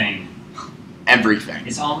 Everything. Everything.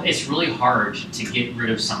 It's really hard to get rid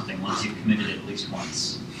of something once you've committed it at least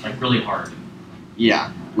once. Like really hard.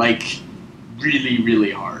 Yeah, like really,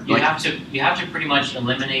 really hard. You have to pretty much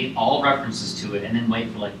eliminate all references to it and then wait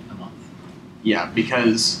for like a month. Yeah,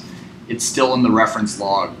 because it's still in the reference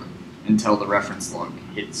log until the reference log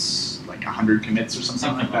hits like 100 commits or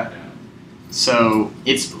something like that. So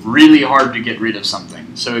it's really hard to get rid of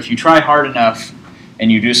something. So if you try hard enough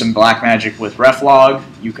and you do some black magic with reflog,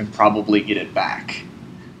 you can probably get it back.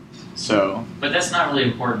 So. But that's not really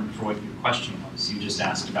important for what your question was. You just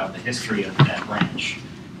asked about the history of that branch.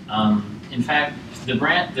 In fact,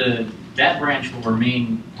 that branch will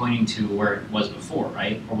remain pointing to where it was before,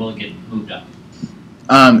 right? Or will it get moved up?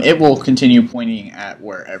 It will continue pointing at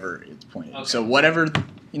wherever it's pointing. Okay. So whatever,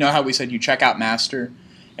 you know how we said you check out master,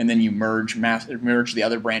 and then you merge the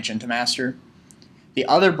other branch into master? The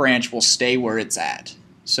other branch will stay where it's at.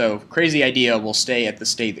 So crazy idea will stay at the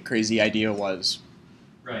state that crazy idea was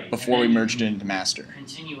before we merged it into master.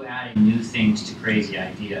 Continue adding new things to crazy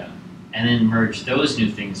idea, and then merge those new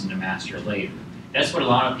things into master later. That's what a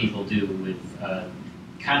lot of people do with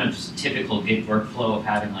kind of typical Git workflow of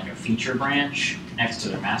having like a feature branch next to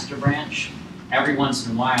their master branch. every once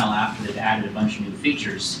in a while, after they've added a bunch of new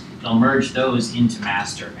features, they'll merge those into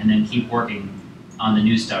master and then keep working on the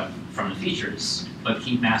new stuff from the features, but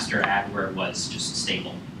keep master at where it was, just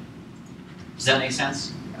stable. Does that make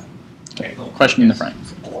sense? Okay, question in the front.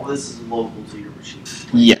 All this is local to your machine.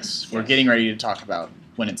 Yes, we're getting ready to talk about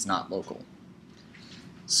when it's not local.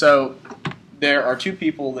 So there are two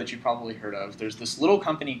people that you've probably heard of. There's this little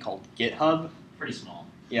company called GitHub. Pretty small.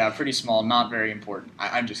 Yeah, pretty small, not very important.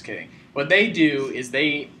 I'm just kidding. What they do is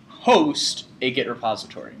they host a Git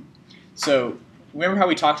repository. So remember how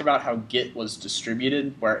we talked about how Git was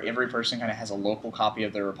distributed, where every person kind of has a local copy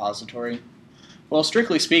of their repository? Well,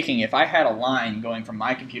 strictly speaking, if I had a line going from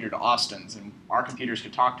my computer to Austin's and our computers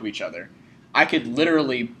could talk to each other, I could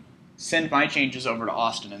literally send my changes over to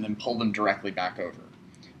Austin and then pull them directly back over.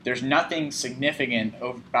 There's nothing significant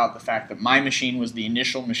about the fact that my machine was the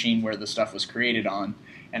initial machine where the stuff was created on,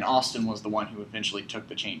 and Austin was the one who eventually took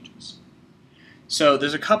the changes. So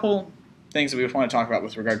there's a couple things that we want to talk about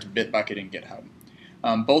with regard to Bitbucket and GitHub.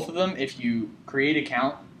 Both of them, if you create an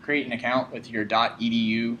account with your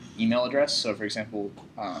 .edu email address, so for example,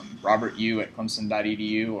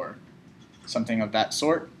 robertu@clemson.edu or something of that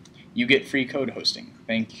sort, you get free code hosting.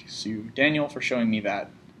 Thank you, Daniel, for showing me that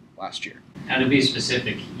last year. Now to be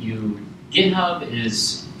specific, GitHub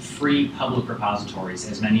is free public repositories,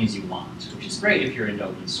 as many as you want, which is great if you're into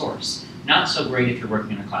open source. Not so great if you're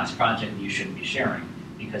working on a class project that you shouldn't be sharing,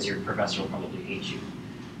 because your professor will probably hate you.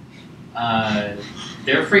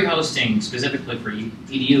 Their free hosting, specifically for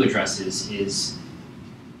edu addresses, is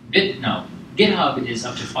GitHub is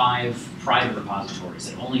up to 5 private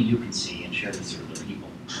repositories that only you can see and share with other people.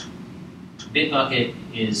 Bitbucket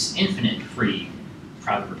is infinite free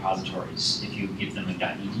private repositories if you give them a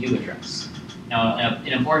 .edu address. Now, an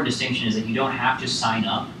important distinction is that you don't have to sign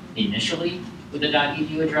up initially with a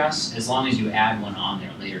 .edu address. As long as you add one on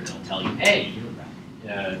there later, they'll tell you, hey,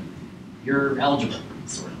 you're eligible,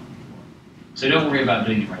 sort of. So don't worry about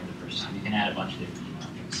doing it right the first time. You can add a bunch of different email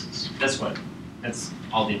addresses. That's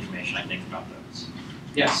all the information I think about those.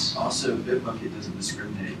 Yes? Also, Bitbucket doesn't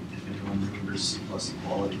discriminate if anyone remembers C+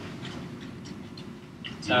 equality.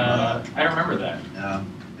 I don't remember that.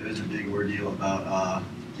 It was a big ordeal about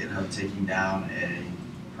GitHub taking down a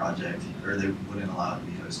project, or they wouldn't allow it to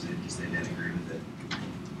be hosted because they didn't agree with it.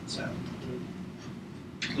 So.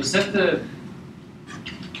 Was that the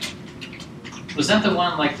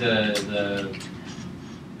one like the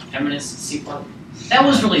feminist C part? That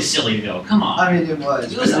was really silly though. Come on. I mean, it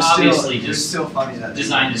was. It was obviously it was still funny that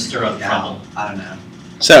designed to stir up trouble. I don't know.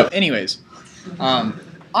 So, anyways, on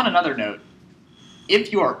another note,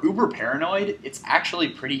 if you are uber paranoid, it's actually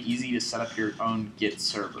pretty easy to set up your own Git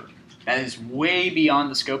server. That is way beyond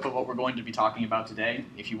the scope of what we're going to be talking about today.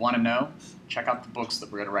 If you want to know, check out the books that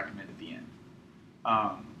we're going to recommend at the end.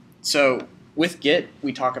 So with Git,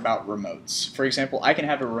 we talk about remotes. For example, I can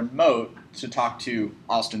have a remote to talk to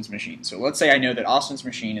Austin's machine. So let's say I know that Austin's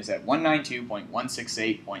machine is at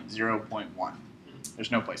 192.168.0.1.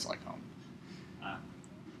 There's no place like home.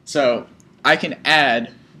 So I can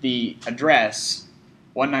add the address.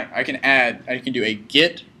 I can do a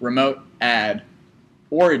git remote add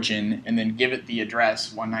origin and then give it the address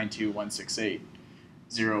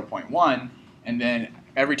 192.168.0.1, and then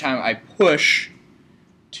every time I push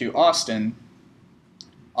to Austin,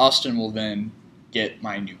 Austin will then get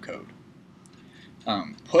my new code.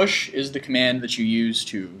 Push is the command that you use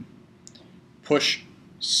to push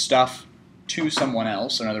stuff to someone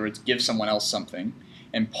else. In other words, give someone else something.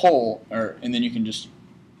 And pull, and then you can just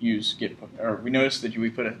use git. We noticed that we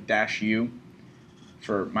put a -u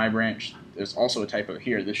for my branch. There's also a typo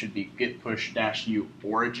here. This should be git push -u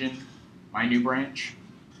origin, my new branch.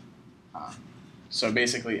 So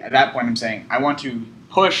basically, at that point, I'm saying I want to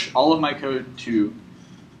push all of my code to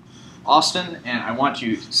Austin, and I want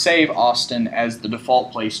to save Austin as the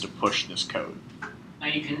default place to push this code. Now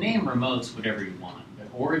you can name remotes whatever you want, but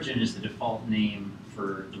origin is the default name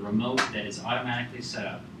for the remote that is automatically set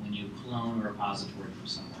up when you clone a repository from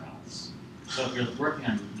somewhere else. So if you're working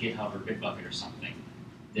on GitHub or Bitbucket or something,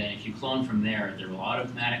 then if you clone from there, there will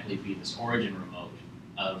automatically be this origin remote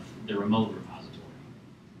of the remote repository.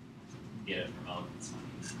 Get it remote, it's not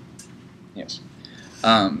easy. Yes.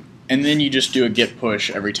 And then you just do a git push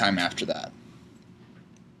every time after that.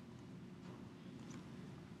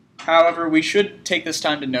 However, we should take this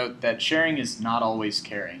time to note that sharing is not always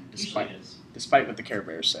caring, despite what the Care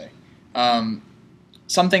Bears say.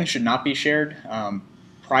 Some things should not be shared.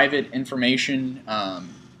 Private information,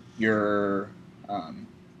 your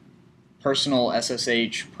personal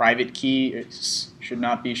SSH private key should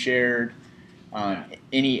not be shared.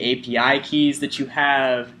 Any API keys that you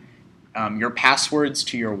have, your passwords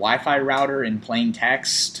to your Wi-Fi router in plain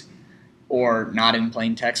text, or not in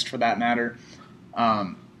plain text for that matter.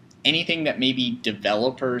 Anything that may be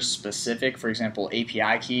developer specific, for example,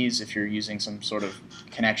 API keys, if you're using some sort of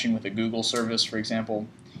connection with a Google service, for example,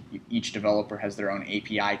 each developer has their own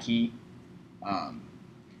API key.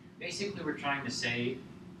 Basically, we're trying to say,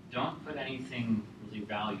 don't put anything really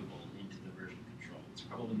valuable into the version control. It's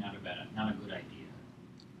probably not a good idea.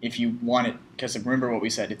 If you want it, because remember what we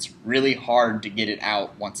said, it's really hard to get it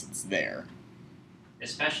out once it's there.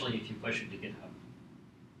 Especially if you push it to GitHub.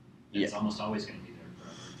 It's almost always going to be there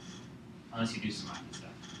forever. Unless you do some hacky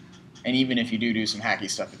stuff. And even if you do some hacky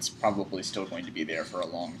stuff, it's probably still going to be there for a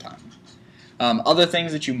long time. Other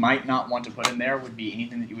things that you might not want to put in there would be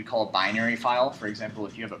anything that you would call a binary file. For example,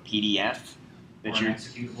 if you have a PDF that or an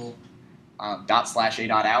executable.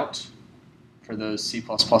 ./a.out for those C++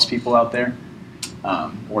 people out there,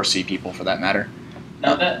 or C people for that matter.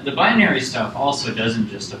 Now, the binary stuff also doesn't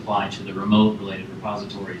just apply to the remote-related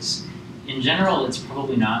repositories. In general, it's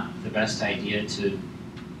probably not the best idea to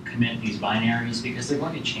commit these binaries because they're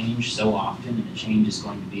going to change so often, and the change is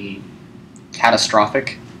going to be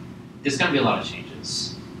catastrophic. There's going to be a lot of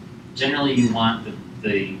changes. Generally, you want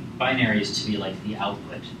the binaries to be like the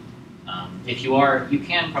output. If you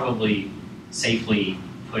can probably safely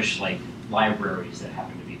push like libraries that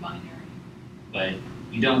happen to be binary, but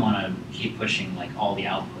you don't want to keep pushing like all the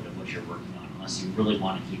output of what you're working on unless you really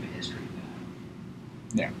want to keep a history of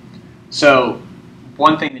that. Yeah. So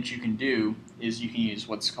one thing that you can do is you can use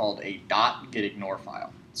what's called a .gitignore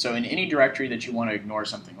file. So in any directory that you want to ignore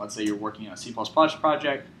something, let's say you're working on a C++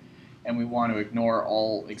 project and we want to ignore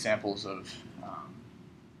all examples of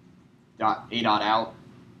 .a.out,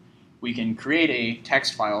 we can create a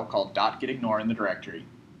text file called .gitignore in the directory,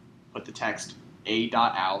 put the text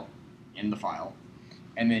a.out in the file,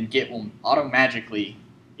 and then Git will auto-magically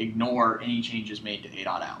ignore any changes made to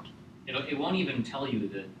a.out. It won't even tell you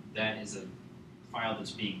that that is a file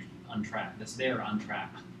that's being untracked, that's there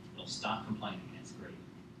untracked. It'll stop complaining, and it's great.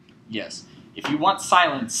 Yes. If you want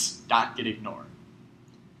silence, .gitignore.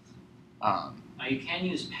 Now you can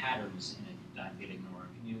use patterns in a .gitignore.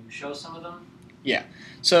 Can you show some of them? Yeah.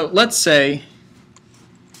 So let's say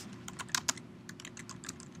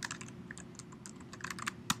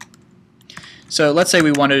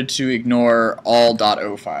we wanted to ignore all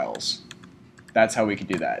 .o files. That's how we could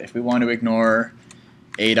do that. If we want to ignore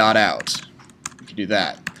a.out, we could do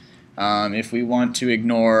that. If we want to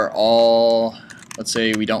ignore all, let's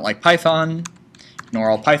say we don't like Python, ignore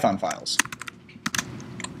all Python files.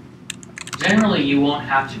 Generally, you won't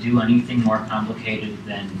have to do anything more complicated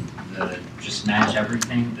than the just match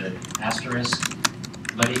everything, the asterisk.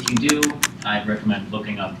 But if you do, I'd recommend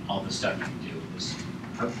looking up all the stuff you can do. There's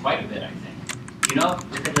quite a bit, I think. Do you know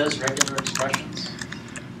if it does regular expressions?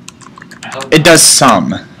 I hope it does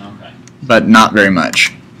some, okay. But not very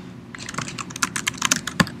much.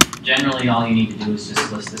 Generally, all you need to do is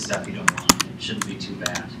just list the stuff you don't want. It shouldn't be too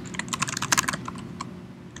bad.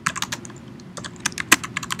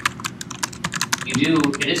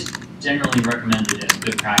 It is generally recommended as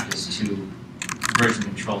good practice to version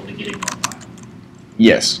control the gitignore file.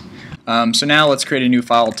 Yes. So now let's create a new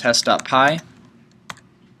file, test.py.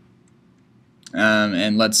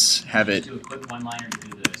 And let's have it. Do a quick one-liner to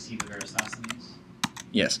do the C of Aristophanes.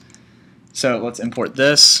 Yes. So let's import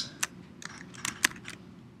this.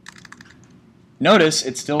 Notice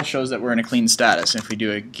it still shows that we're in a clean status. If we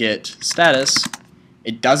do a git status,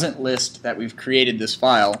 it doesn't list that we've created this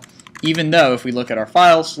file, even though if we look at our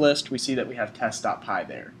files list, we see that we have test.py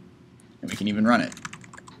there. And we can even run it.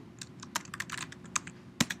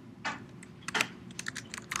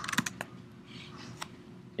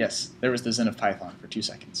 Yes, there was the Zen of Python for 2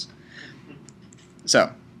 seconds.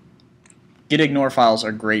 So, gitignore files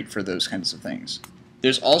are great for those kinds of things.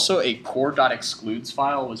 There's also a core.excludes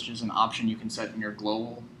file, which is an option you can set in your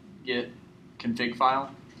global git config file,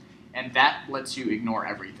 and that lets you ignore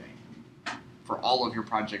everything for all of your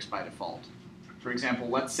projects by default. For example,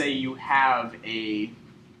 let's say you have a,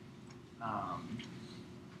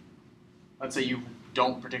 let's say you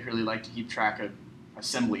don't particularly like to keep track of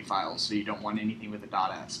assembly files, so you don't want anything with a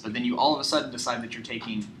 .s, but then you all of a sudden decide that you're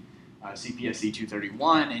taking CPSC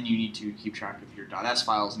 231 and you need to keep track of your .s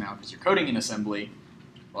files now because you're coding in assembly.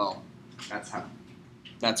 Well,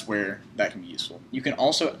 that's where that can be useful. You can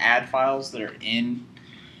also add files that are in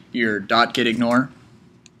your .gitignore.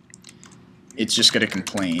 It's just going to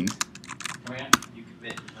complain. Oh, yeah? You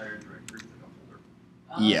commit entire directories in a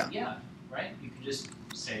folder. Yeah. Yeah, right? You can just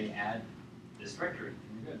say add this directory and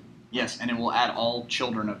you're good. Yes, and it will add all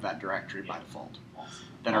children of that directory by default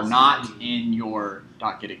that are Also, not in your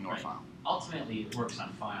 .gitignore right. file. ultimately it works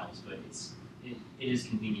on files, but it is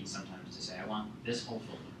convenient sometimes to say, I want this whole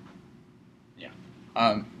folder.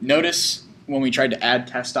 Notice when we tried to add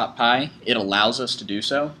test.py, it allows us to do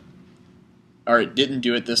so. Or it didn't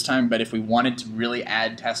do it this time, but if we wanted to really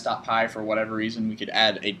add test.py for whatever reason, we could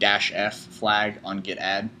add a -f flag on git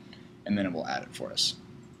add, and then it will add it for us.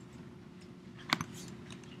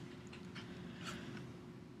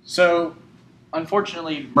 So,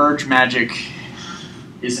 unfortunately, merge magic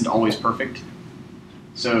isn't always perfect.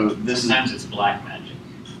 So this Sometimes it's black magic.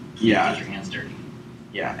 Yeah. Get your hands dirty.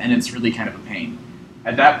 Yeah, and it's really kind of a pain.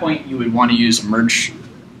 At that point, you would want to use a merge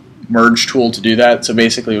tool to do that. So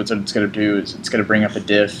basically what it's going to do is it's going to bring up a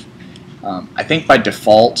diff. I think by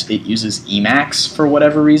default it uses Emacs for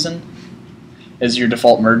whatever reason as your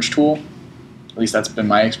default merge tool. At least that's been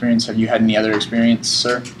my experience. Have you had any other experience,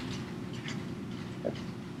 sir?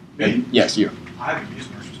 Me? Yes, you. I haven't used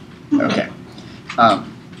merge. Okay.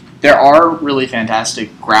 There are really fantastic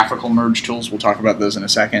graphical merge tools. We'll talk about those in a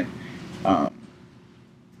second.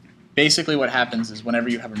 Basically what happens is whenever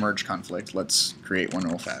you have a merge conflict, let's create one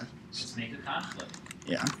real fast. Just make a conflict.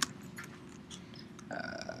 Yeah.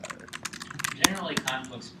 Generally,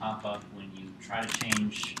 conflicts pop up when you try to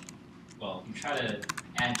change, well, you try to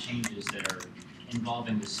add changes that are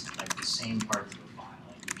involving this, like the same parts of a file.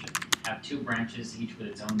 Like you should have two branches, each with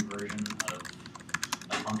its own version of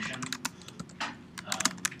a function.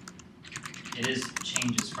 It is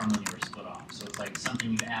changes from when you were split off. So it's like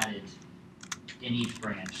something you added in each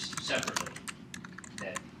branch separately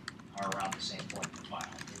that are around the same point in the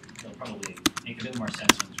file. They'll probably make a bit more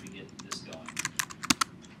sense once we get this going.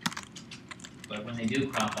 But when they do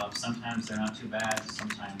crop up, sometimes they're not too bad,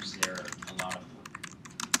 sometimes they're a lot of work.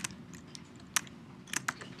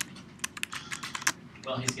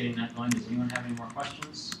 Well, he's getting that going. Does anyone have any more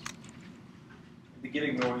questions? The git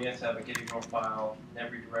ignore, you have to have a git ignore file in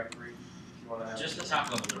every directory. If you want to have Just the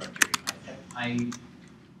top level directory.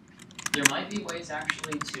 There might be ways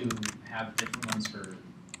actually to have different ones for.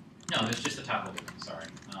 No, there's just the top level. Sorry.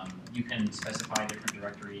 You can specify different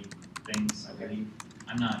directory things, I believe.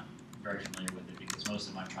 I'm not very familiar with it because most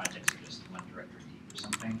of my projects are just one directory deep or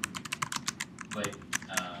something. But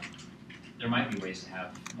there might be ways to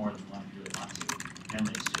have more than one if you really want to.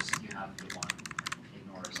 Generally, it's just you have the one.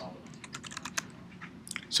 Ignores all of them.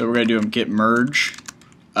 So we're going to do a git merge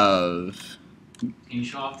of. Can you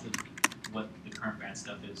show off what the current bad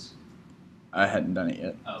stuff is? I hadn't done it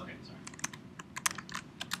yet. Oh, okay, sorry.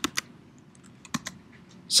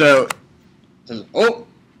 So,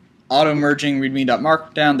 auto merging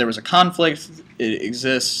readme.markdown. There was a conflict. It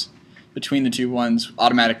exists between the two ones.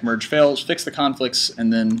 Automatic merge fails. Fix the conflicts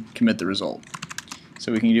and then commit the result.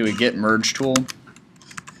 So we can do a git merge tool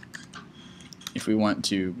if we want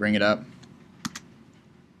to bring it up.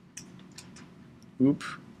 Oop.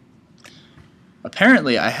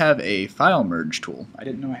 Apparently, I have a file merge tool. I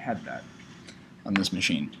didn't know I had that on this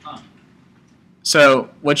machine. Huh. So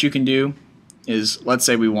what you can do is, let's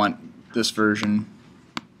say we want this version.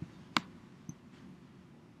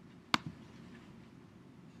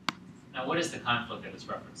 Now, what is the conflict that it's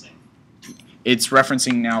referencing? It's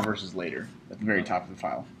referencing now versus later at the very top of the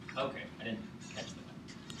file. Okay, I didn't catch that.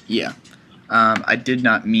 Yeah. I did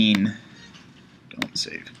not mean. Don't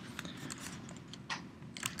save.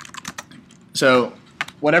 So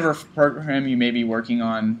whatever program you may be working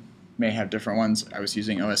on may have different ones. I was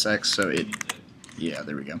using OS X, so it. Yeah,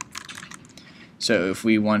 there we go. So if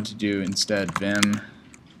we want to do instead vim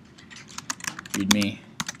readme,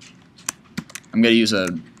 I'm going to use a.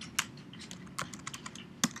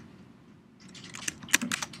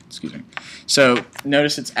 Excuse me. So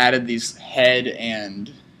notice it's added these head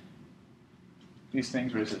and these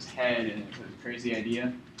things where it says head and it's a crazy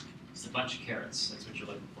idea. It's a bunch of carrots. That's what you're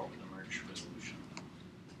looking for with a merge resolution.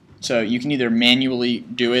 So you can either manually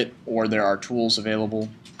do it, or there are tools available,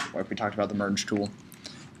 like we talked about the merge tool.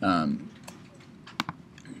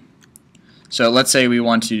 So let's say we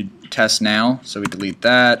want to test now, so we delete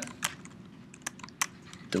that,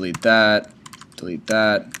 delete that, delete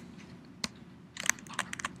that.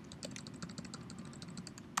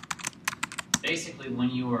 Basically, when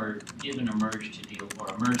you are given a merge to deal, or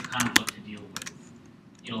a merge conflict to deal with,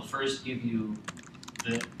 it'll first give you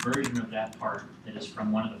the version of that part that is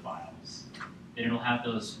from one of the files. Then it'll have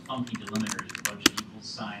those funky delimiters with a bunch of equals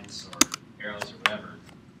signs or arrows or whatever.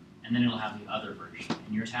 And then it'll have the other version.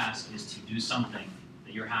 And your task is to do something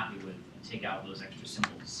that you're happy with and take out those extra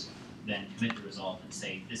symbols. Then commit the result and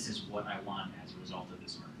say, this is what I want as a result of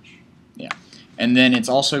this merge. Yeah. And then it's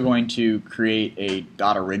also going to create a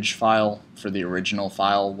 .orig file for the original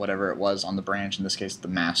file, whatever it was on the branch, in this case the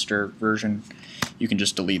master version. You can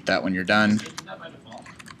just delete that when you're done. Did you do that by default?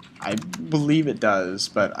 I believe it does,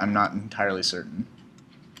 but I'm not entirely certain.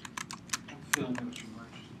 I'm feeling that you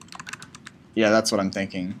merged. Yeah, that's what I'm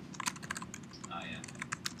thinking. Oh, yeah.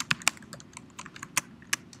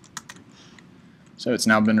 So it's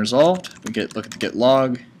now been resolved. We look at the git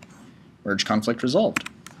log, merge conflict resolved.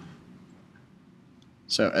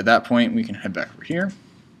 So at that point, we can head back over here.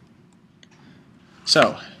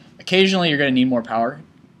 So occasionally you're going to need more power.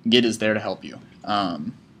 Git is there to help you.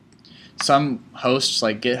 Some hosts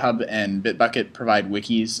like GitHub and Bitbucket provide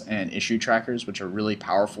wikis and issue trackers, which are really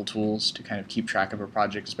powerful tools to kind of keep track of a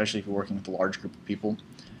project, especially if you're working with a large group of people.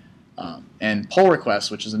 And pull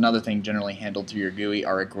requests, which is another thing generally handled through your GUI,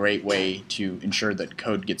 are a great way to ensure that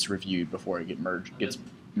code gets reviewed before it gets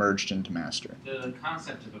merged into master. The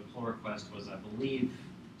concept of a pull request was, I believe,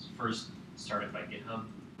 first started by GitHub.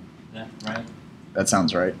 Is that right? That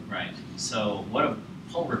sounds right. Right. So what a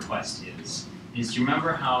pull request is do you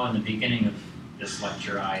remember how in the beginning of this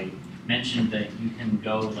lecture I mentioned that you can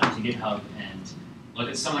go like to GitHub and look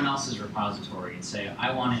at someone else's repository and say,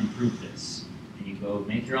 I want to improve this. And you go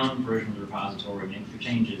make your own version of the repository, make your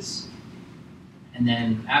changes. And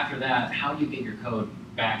then after that, how do you get your code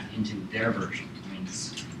back into their version? I mean,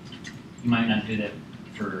 you might not do that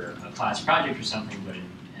for a class project or something, but in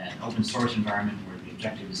an open source environment where the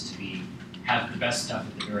objective is to have the best stuff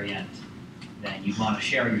at the very end, then you'd want to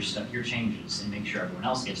share your stuff, your changes, and make sure everyone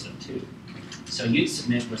else gets them too. So you'd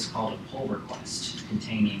submit what's called a pull request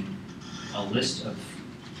containing a list of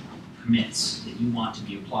commits that you want to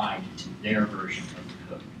be applied to their version of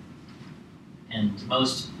the code. And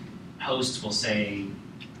most hosts will say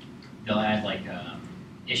they'll add like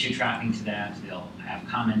issue tracking to that, they'll have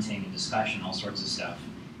commenting and discussion, all sorts of stuff.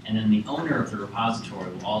 And then the owner of the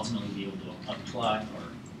repository will ultimately be able to apply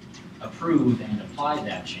or approve and apply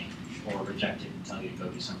that change, or reject it and tell you to go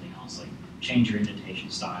do something else, like change your indentation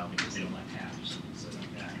style because they don't like tabs, something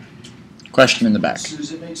like that. Question in the back. So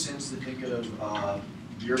does it make sense to think of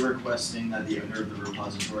you're requesting that the owner of the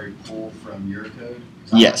repository pull from your code?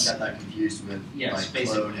 Yes. I got that confused with Yes, like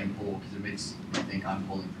basically. clone and pull because it makes me think I'm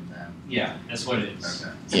pulling from them. Yeah, that's what it is.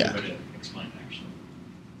 Okay. That's a Yeah. good way to explain it, actually.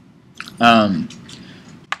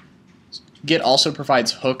 Git also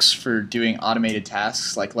provides hooks for doing automated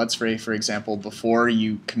tasks. Like let's say, for example, before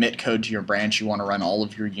you commit code to your branch, you want to run all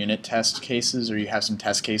of your unit test cases, or you have some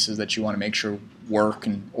test cases that you want to make sure work,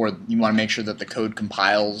 or you want to make sure that the code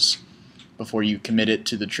compiles before you commit it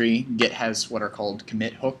to the tree. Git has what are called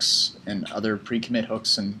commit hooks and other pre-commit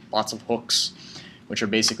hooks and lots of hooks, which are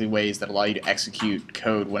basically ways that allow you to execute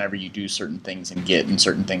code whenever you do certain things in Git and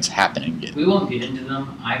certain things happen in Git. We won't get into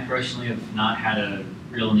them. I personally have not had a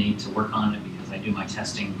real need to work on it because I do my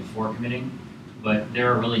testing before committing, but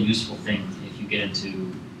they're a really useful thing if you get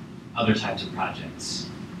into other types of projects.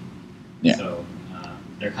 Yeah. So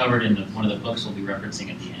they're covered in one of the books we'll be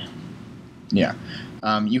referencing at the end. Yeah.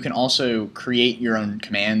 You can also create your own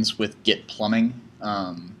commands with Git plumbing.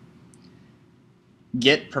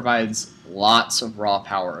 Git provides lots of raw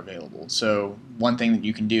power available. So one thing that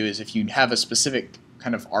you can do is if you have a specific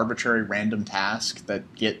kind of arbitrary random task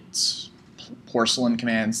that gets porcelain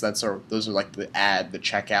commands, those are like the add, the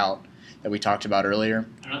checkout that we talked about earlier.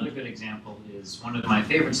 Another good example is one of my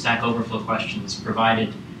favorite Stack Overflow questions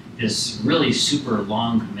provided this really super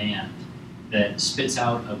long command that spits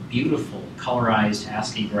out a beautiful colorized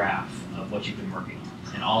ASCII graph of what you've been working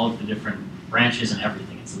on and all of the different branches and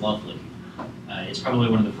everything. It's lovely. It's probably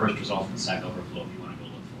one of the first results in Stack Overflow if you want to go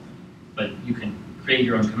look for it. But you can create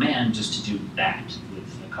your own command just to do that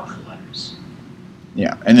with a couple of letters.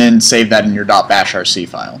 Yeah, and then save that in your .bashrc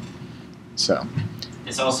file. So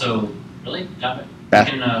It's also, really? You Bash.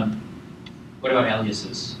 can, what about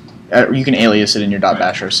aliases? you can alias it in your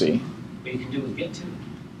 .bashrc. But you can do it with Git too.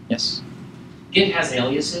 Yes. Git has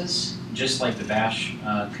aliases, just like the Bash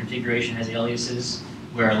configuration has aliases,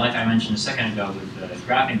 where, like I mentioned a second ago with the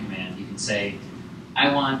graphing command, you can say,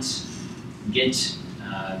 I want git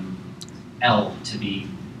L to be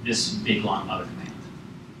this big long other command.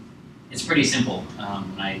 It's pretty simple.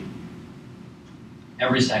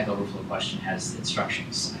 Every Stack Overflow question has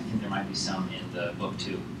instructions. I think there might be some in the book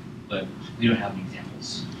too, but we don't have any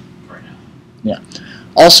examples right now. Yeah.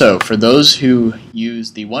 Also, for those who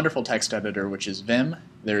use the wonderful text editor, which is Vim,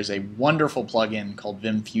 there's a wonderful plugin called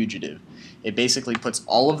Vim Fugitive. It basically puts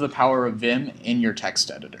all of the power of Vim in your text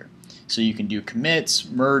editor. So you can do commits,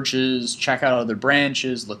 merges, check out other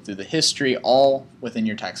branches, look through the history, all within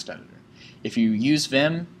your text editor. If you use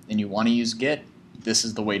Vim and you want to use Git, this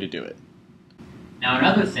is the way to do it. Now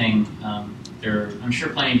another thing, I'm sure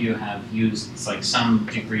plenty of you have used like some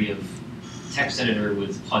degree of text editor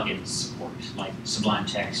with plugin support, like Sublime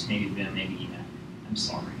Text, maybe Vim, maybe Emacs. I'm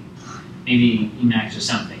sorry. Maybe Emacs or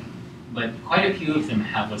something. but quite a few of them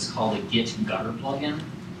have what's called a Git gutter plugin,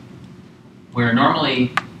 where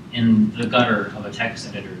normally in the gutter of a text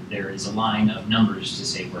editor there is a line of numbers to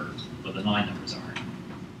say where the line numbers are.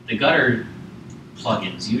 The gutter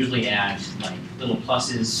plugins usually add like little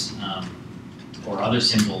pluses or other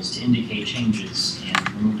symbols to indicate changes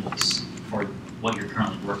and removals for what you're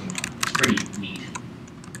currently working on. It's pretty neat.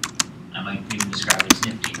 I might even describe it as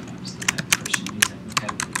nifty if I was the type of person to use that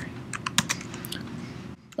vocabulary.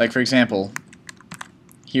 Like for example,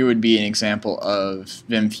 here would be an example of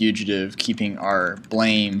Vim Fugitive keeping our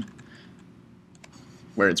blame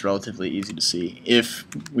where it's relatively easy to see. If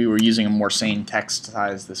we were using a more sane text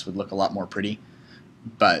size, this would look a lot more pretty.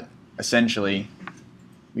 But essentially,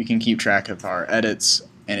 we can keep track of our edits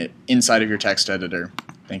and inside of your text editor.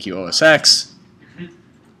 Thank you, OS X.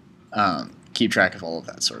 Keep track of all of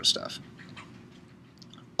that sort of stuff.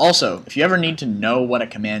 Also, if you ever need to know what a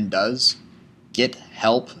command does, git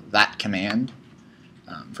help that command.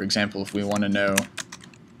 For example, if we want to know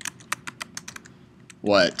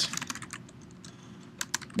what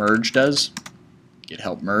merge does, git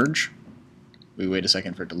help merge. We wait a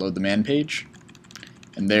second for it to load the man page.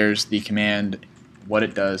 And there's the command, what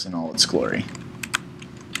it does in all its glory.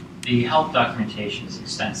 The help documentation is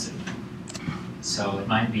extensive, so it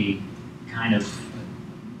might be kind of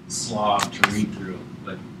a slog to read through,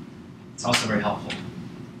 but it's also very helpful.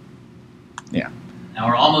 Yeah. Now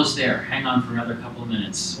we're almost there. Hang on for another couple of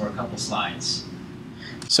minutes or a couple slides.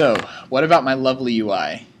 So, what about my lovely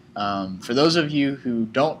UI? For those of you who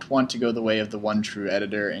don't want to go the way of the one true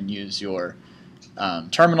editor and use your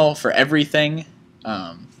terminal for everything,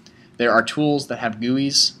 there are tools that have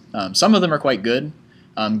GUIs. Some of them are quite good.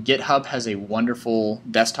 GitHub has a wonderful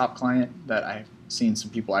desktop client that I've seen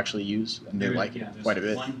some people actually use, and they like it quite a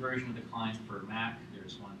bit. There's one version of the client for Mac,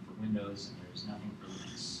 there's one for Windows, and there's nothing for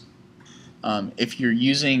Linux. If you're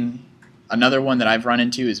using another one that I've run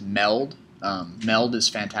into is Meld. Meld is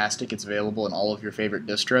fantastic. It's available in all of your favorite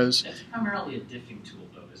distros. It's primarily a diffing tool,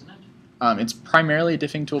 though, isn't it? It's primarily a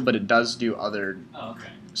diffing tool, but it does do other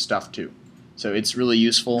stuff too. So it's really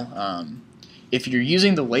useful. If you're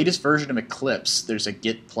using the latest version of Eclipse, there's a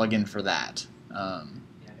Git plugin for that,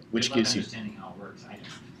 which gives you. Understanding how it works. I don't.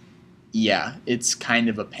 Yeah, it's kind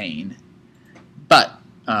of a pain, but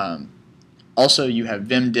also you have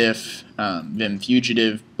VimDiff, Vim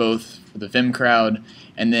Fugitive, both for the Vim crowd,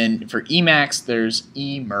 and then for Emacs there's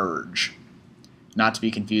eMerge, not to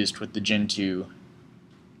be confused with the Gentoo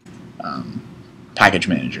package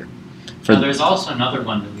manager. Now, there's also another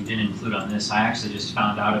one that we didn't include on this. I actually just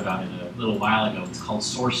found out about it a little while ago. It's called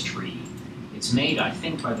SourceTree. It's made, I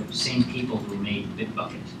think, by the same people who made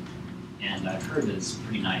Bitbucket. And I've heard that it's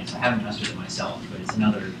pretty nice. I haven't messed with it myself, but it's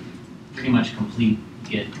another pretty much complete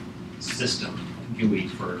Git system GUI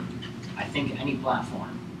for, I think, any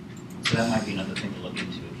platform. So that might be another thing to look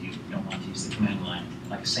into if you don't want to use the command line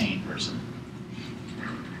like a sane person.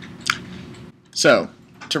 So,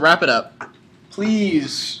 to wrap it up,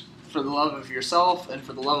 please, for the love of yourself and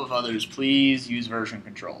for the love of others, please use version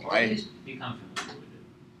control. Or at least be comfortable with it.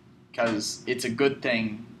 Because it's a good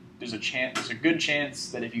thing. There's a good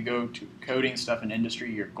chance that if you go to coding stuff in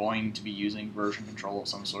industry, you're going to be using version control of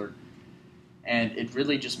some sort. And it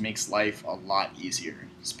really just makes life a lot easier.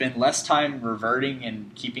 Spend less time reverting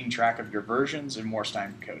and keeping track of your versions and more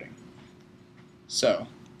time coding. So,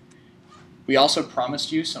 we also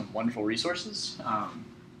promised you some wonderful resources.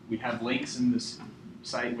 We have links in this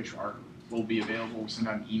site which will be available. We'll send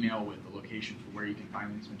out an email with the location for where you can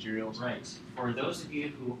find these materials. Right. For those of you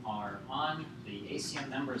who are on the ACM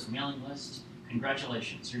members mailing list,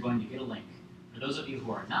 congratulations, you're going to get a link. For those of you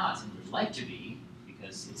who are not and would like to be,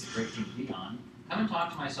 because it's a great thing to be on, come and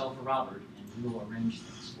talk to myself or Robert, and we will arrange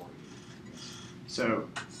things for you. So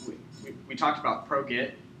we talked about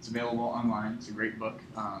ProGit. It's available online. It's a great book.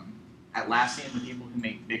 Atlassian, the people who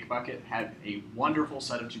make Bitbucket, have a wonderful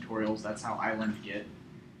set of tutorials. That's how I learned Git,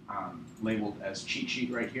 labeled as cheat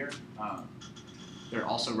sheet right here. There are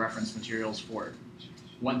also reference materials for it.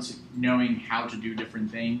 Once knowing how to do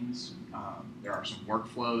different things, there are some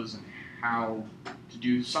workflows and how to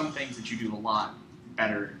do some things that you do a lot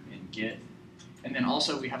better in Git. And then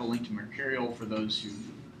also we have a link to Mercurial for those who,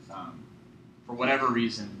 for whatever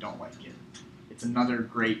reason, don't like Git. It's another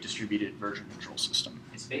great distributed version control system.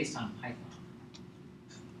 It's based on Python.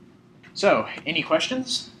 So, any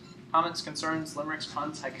questions, comments, concerns, limericks,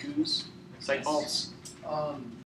 puns, haikus, site faults?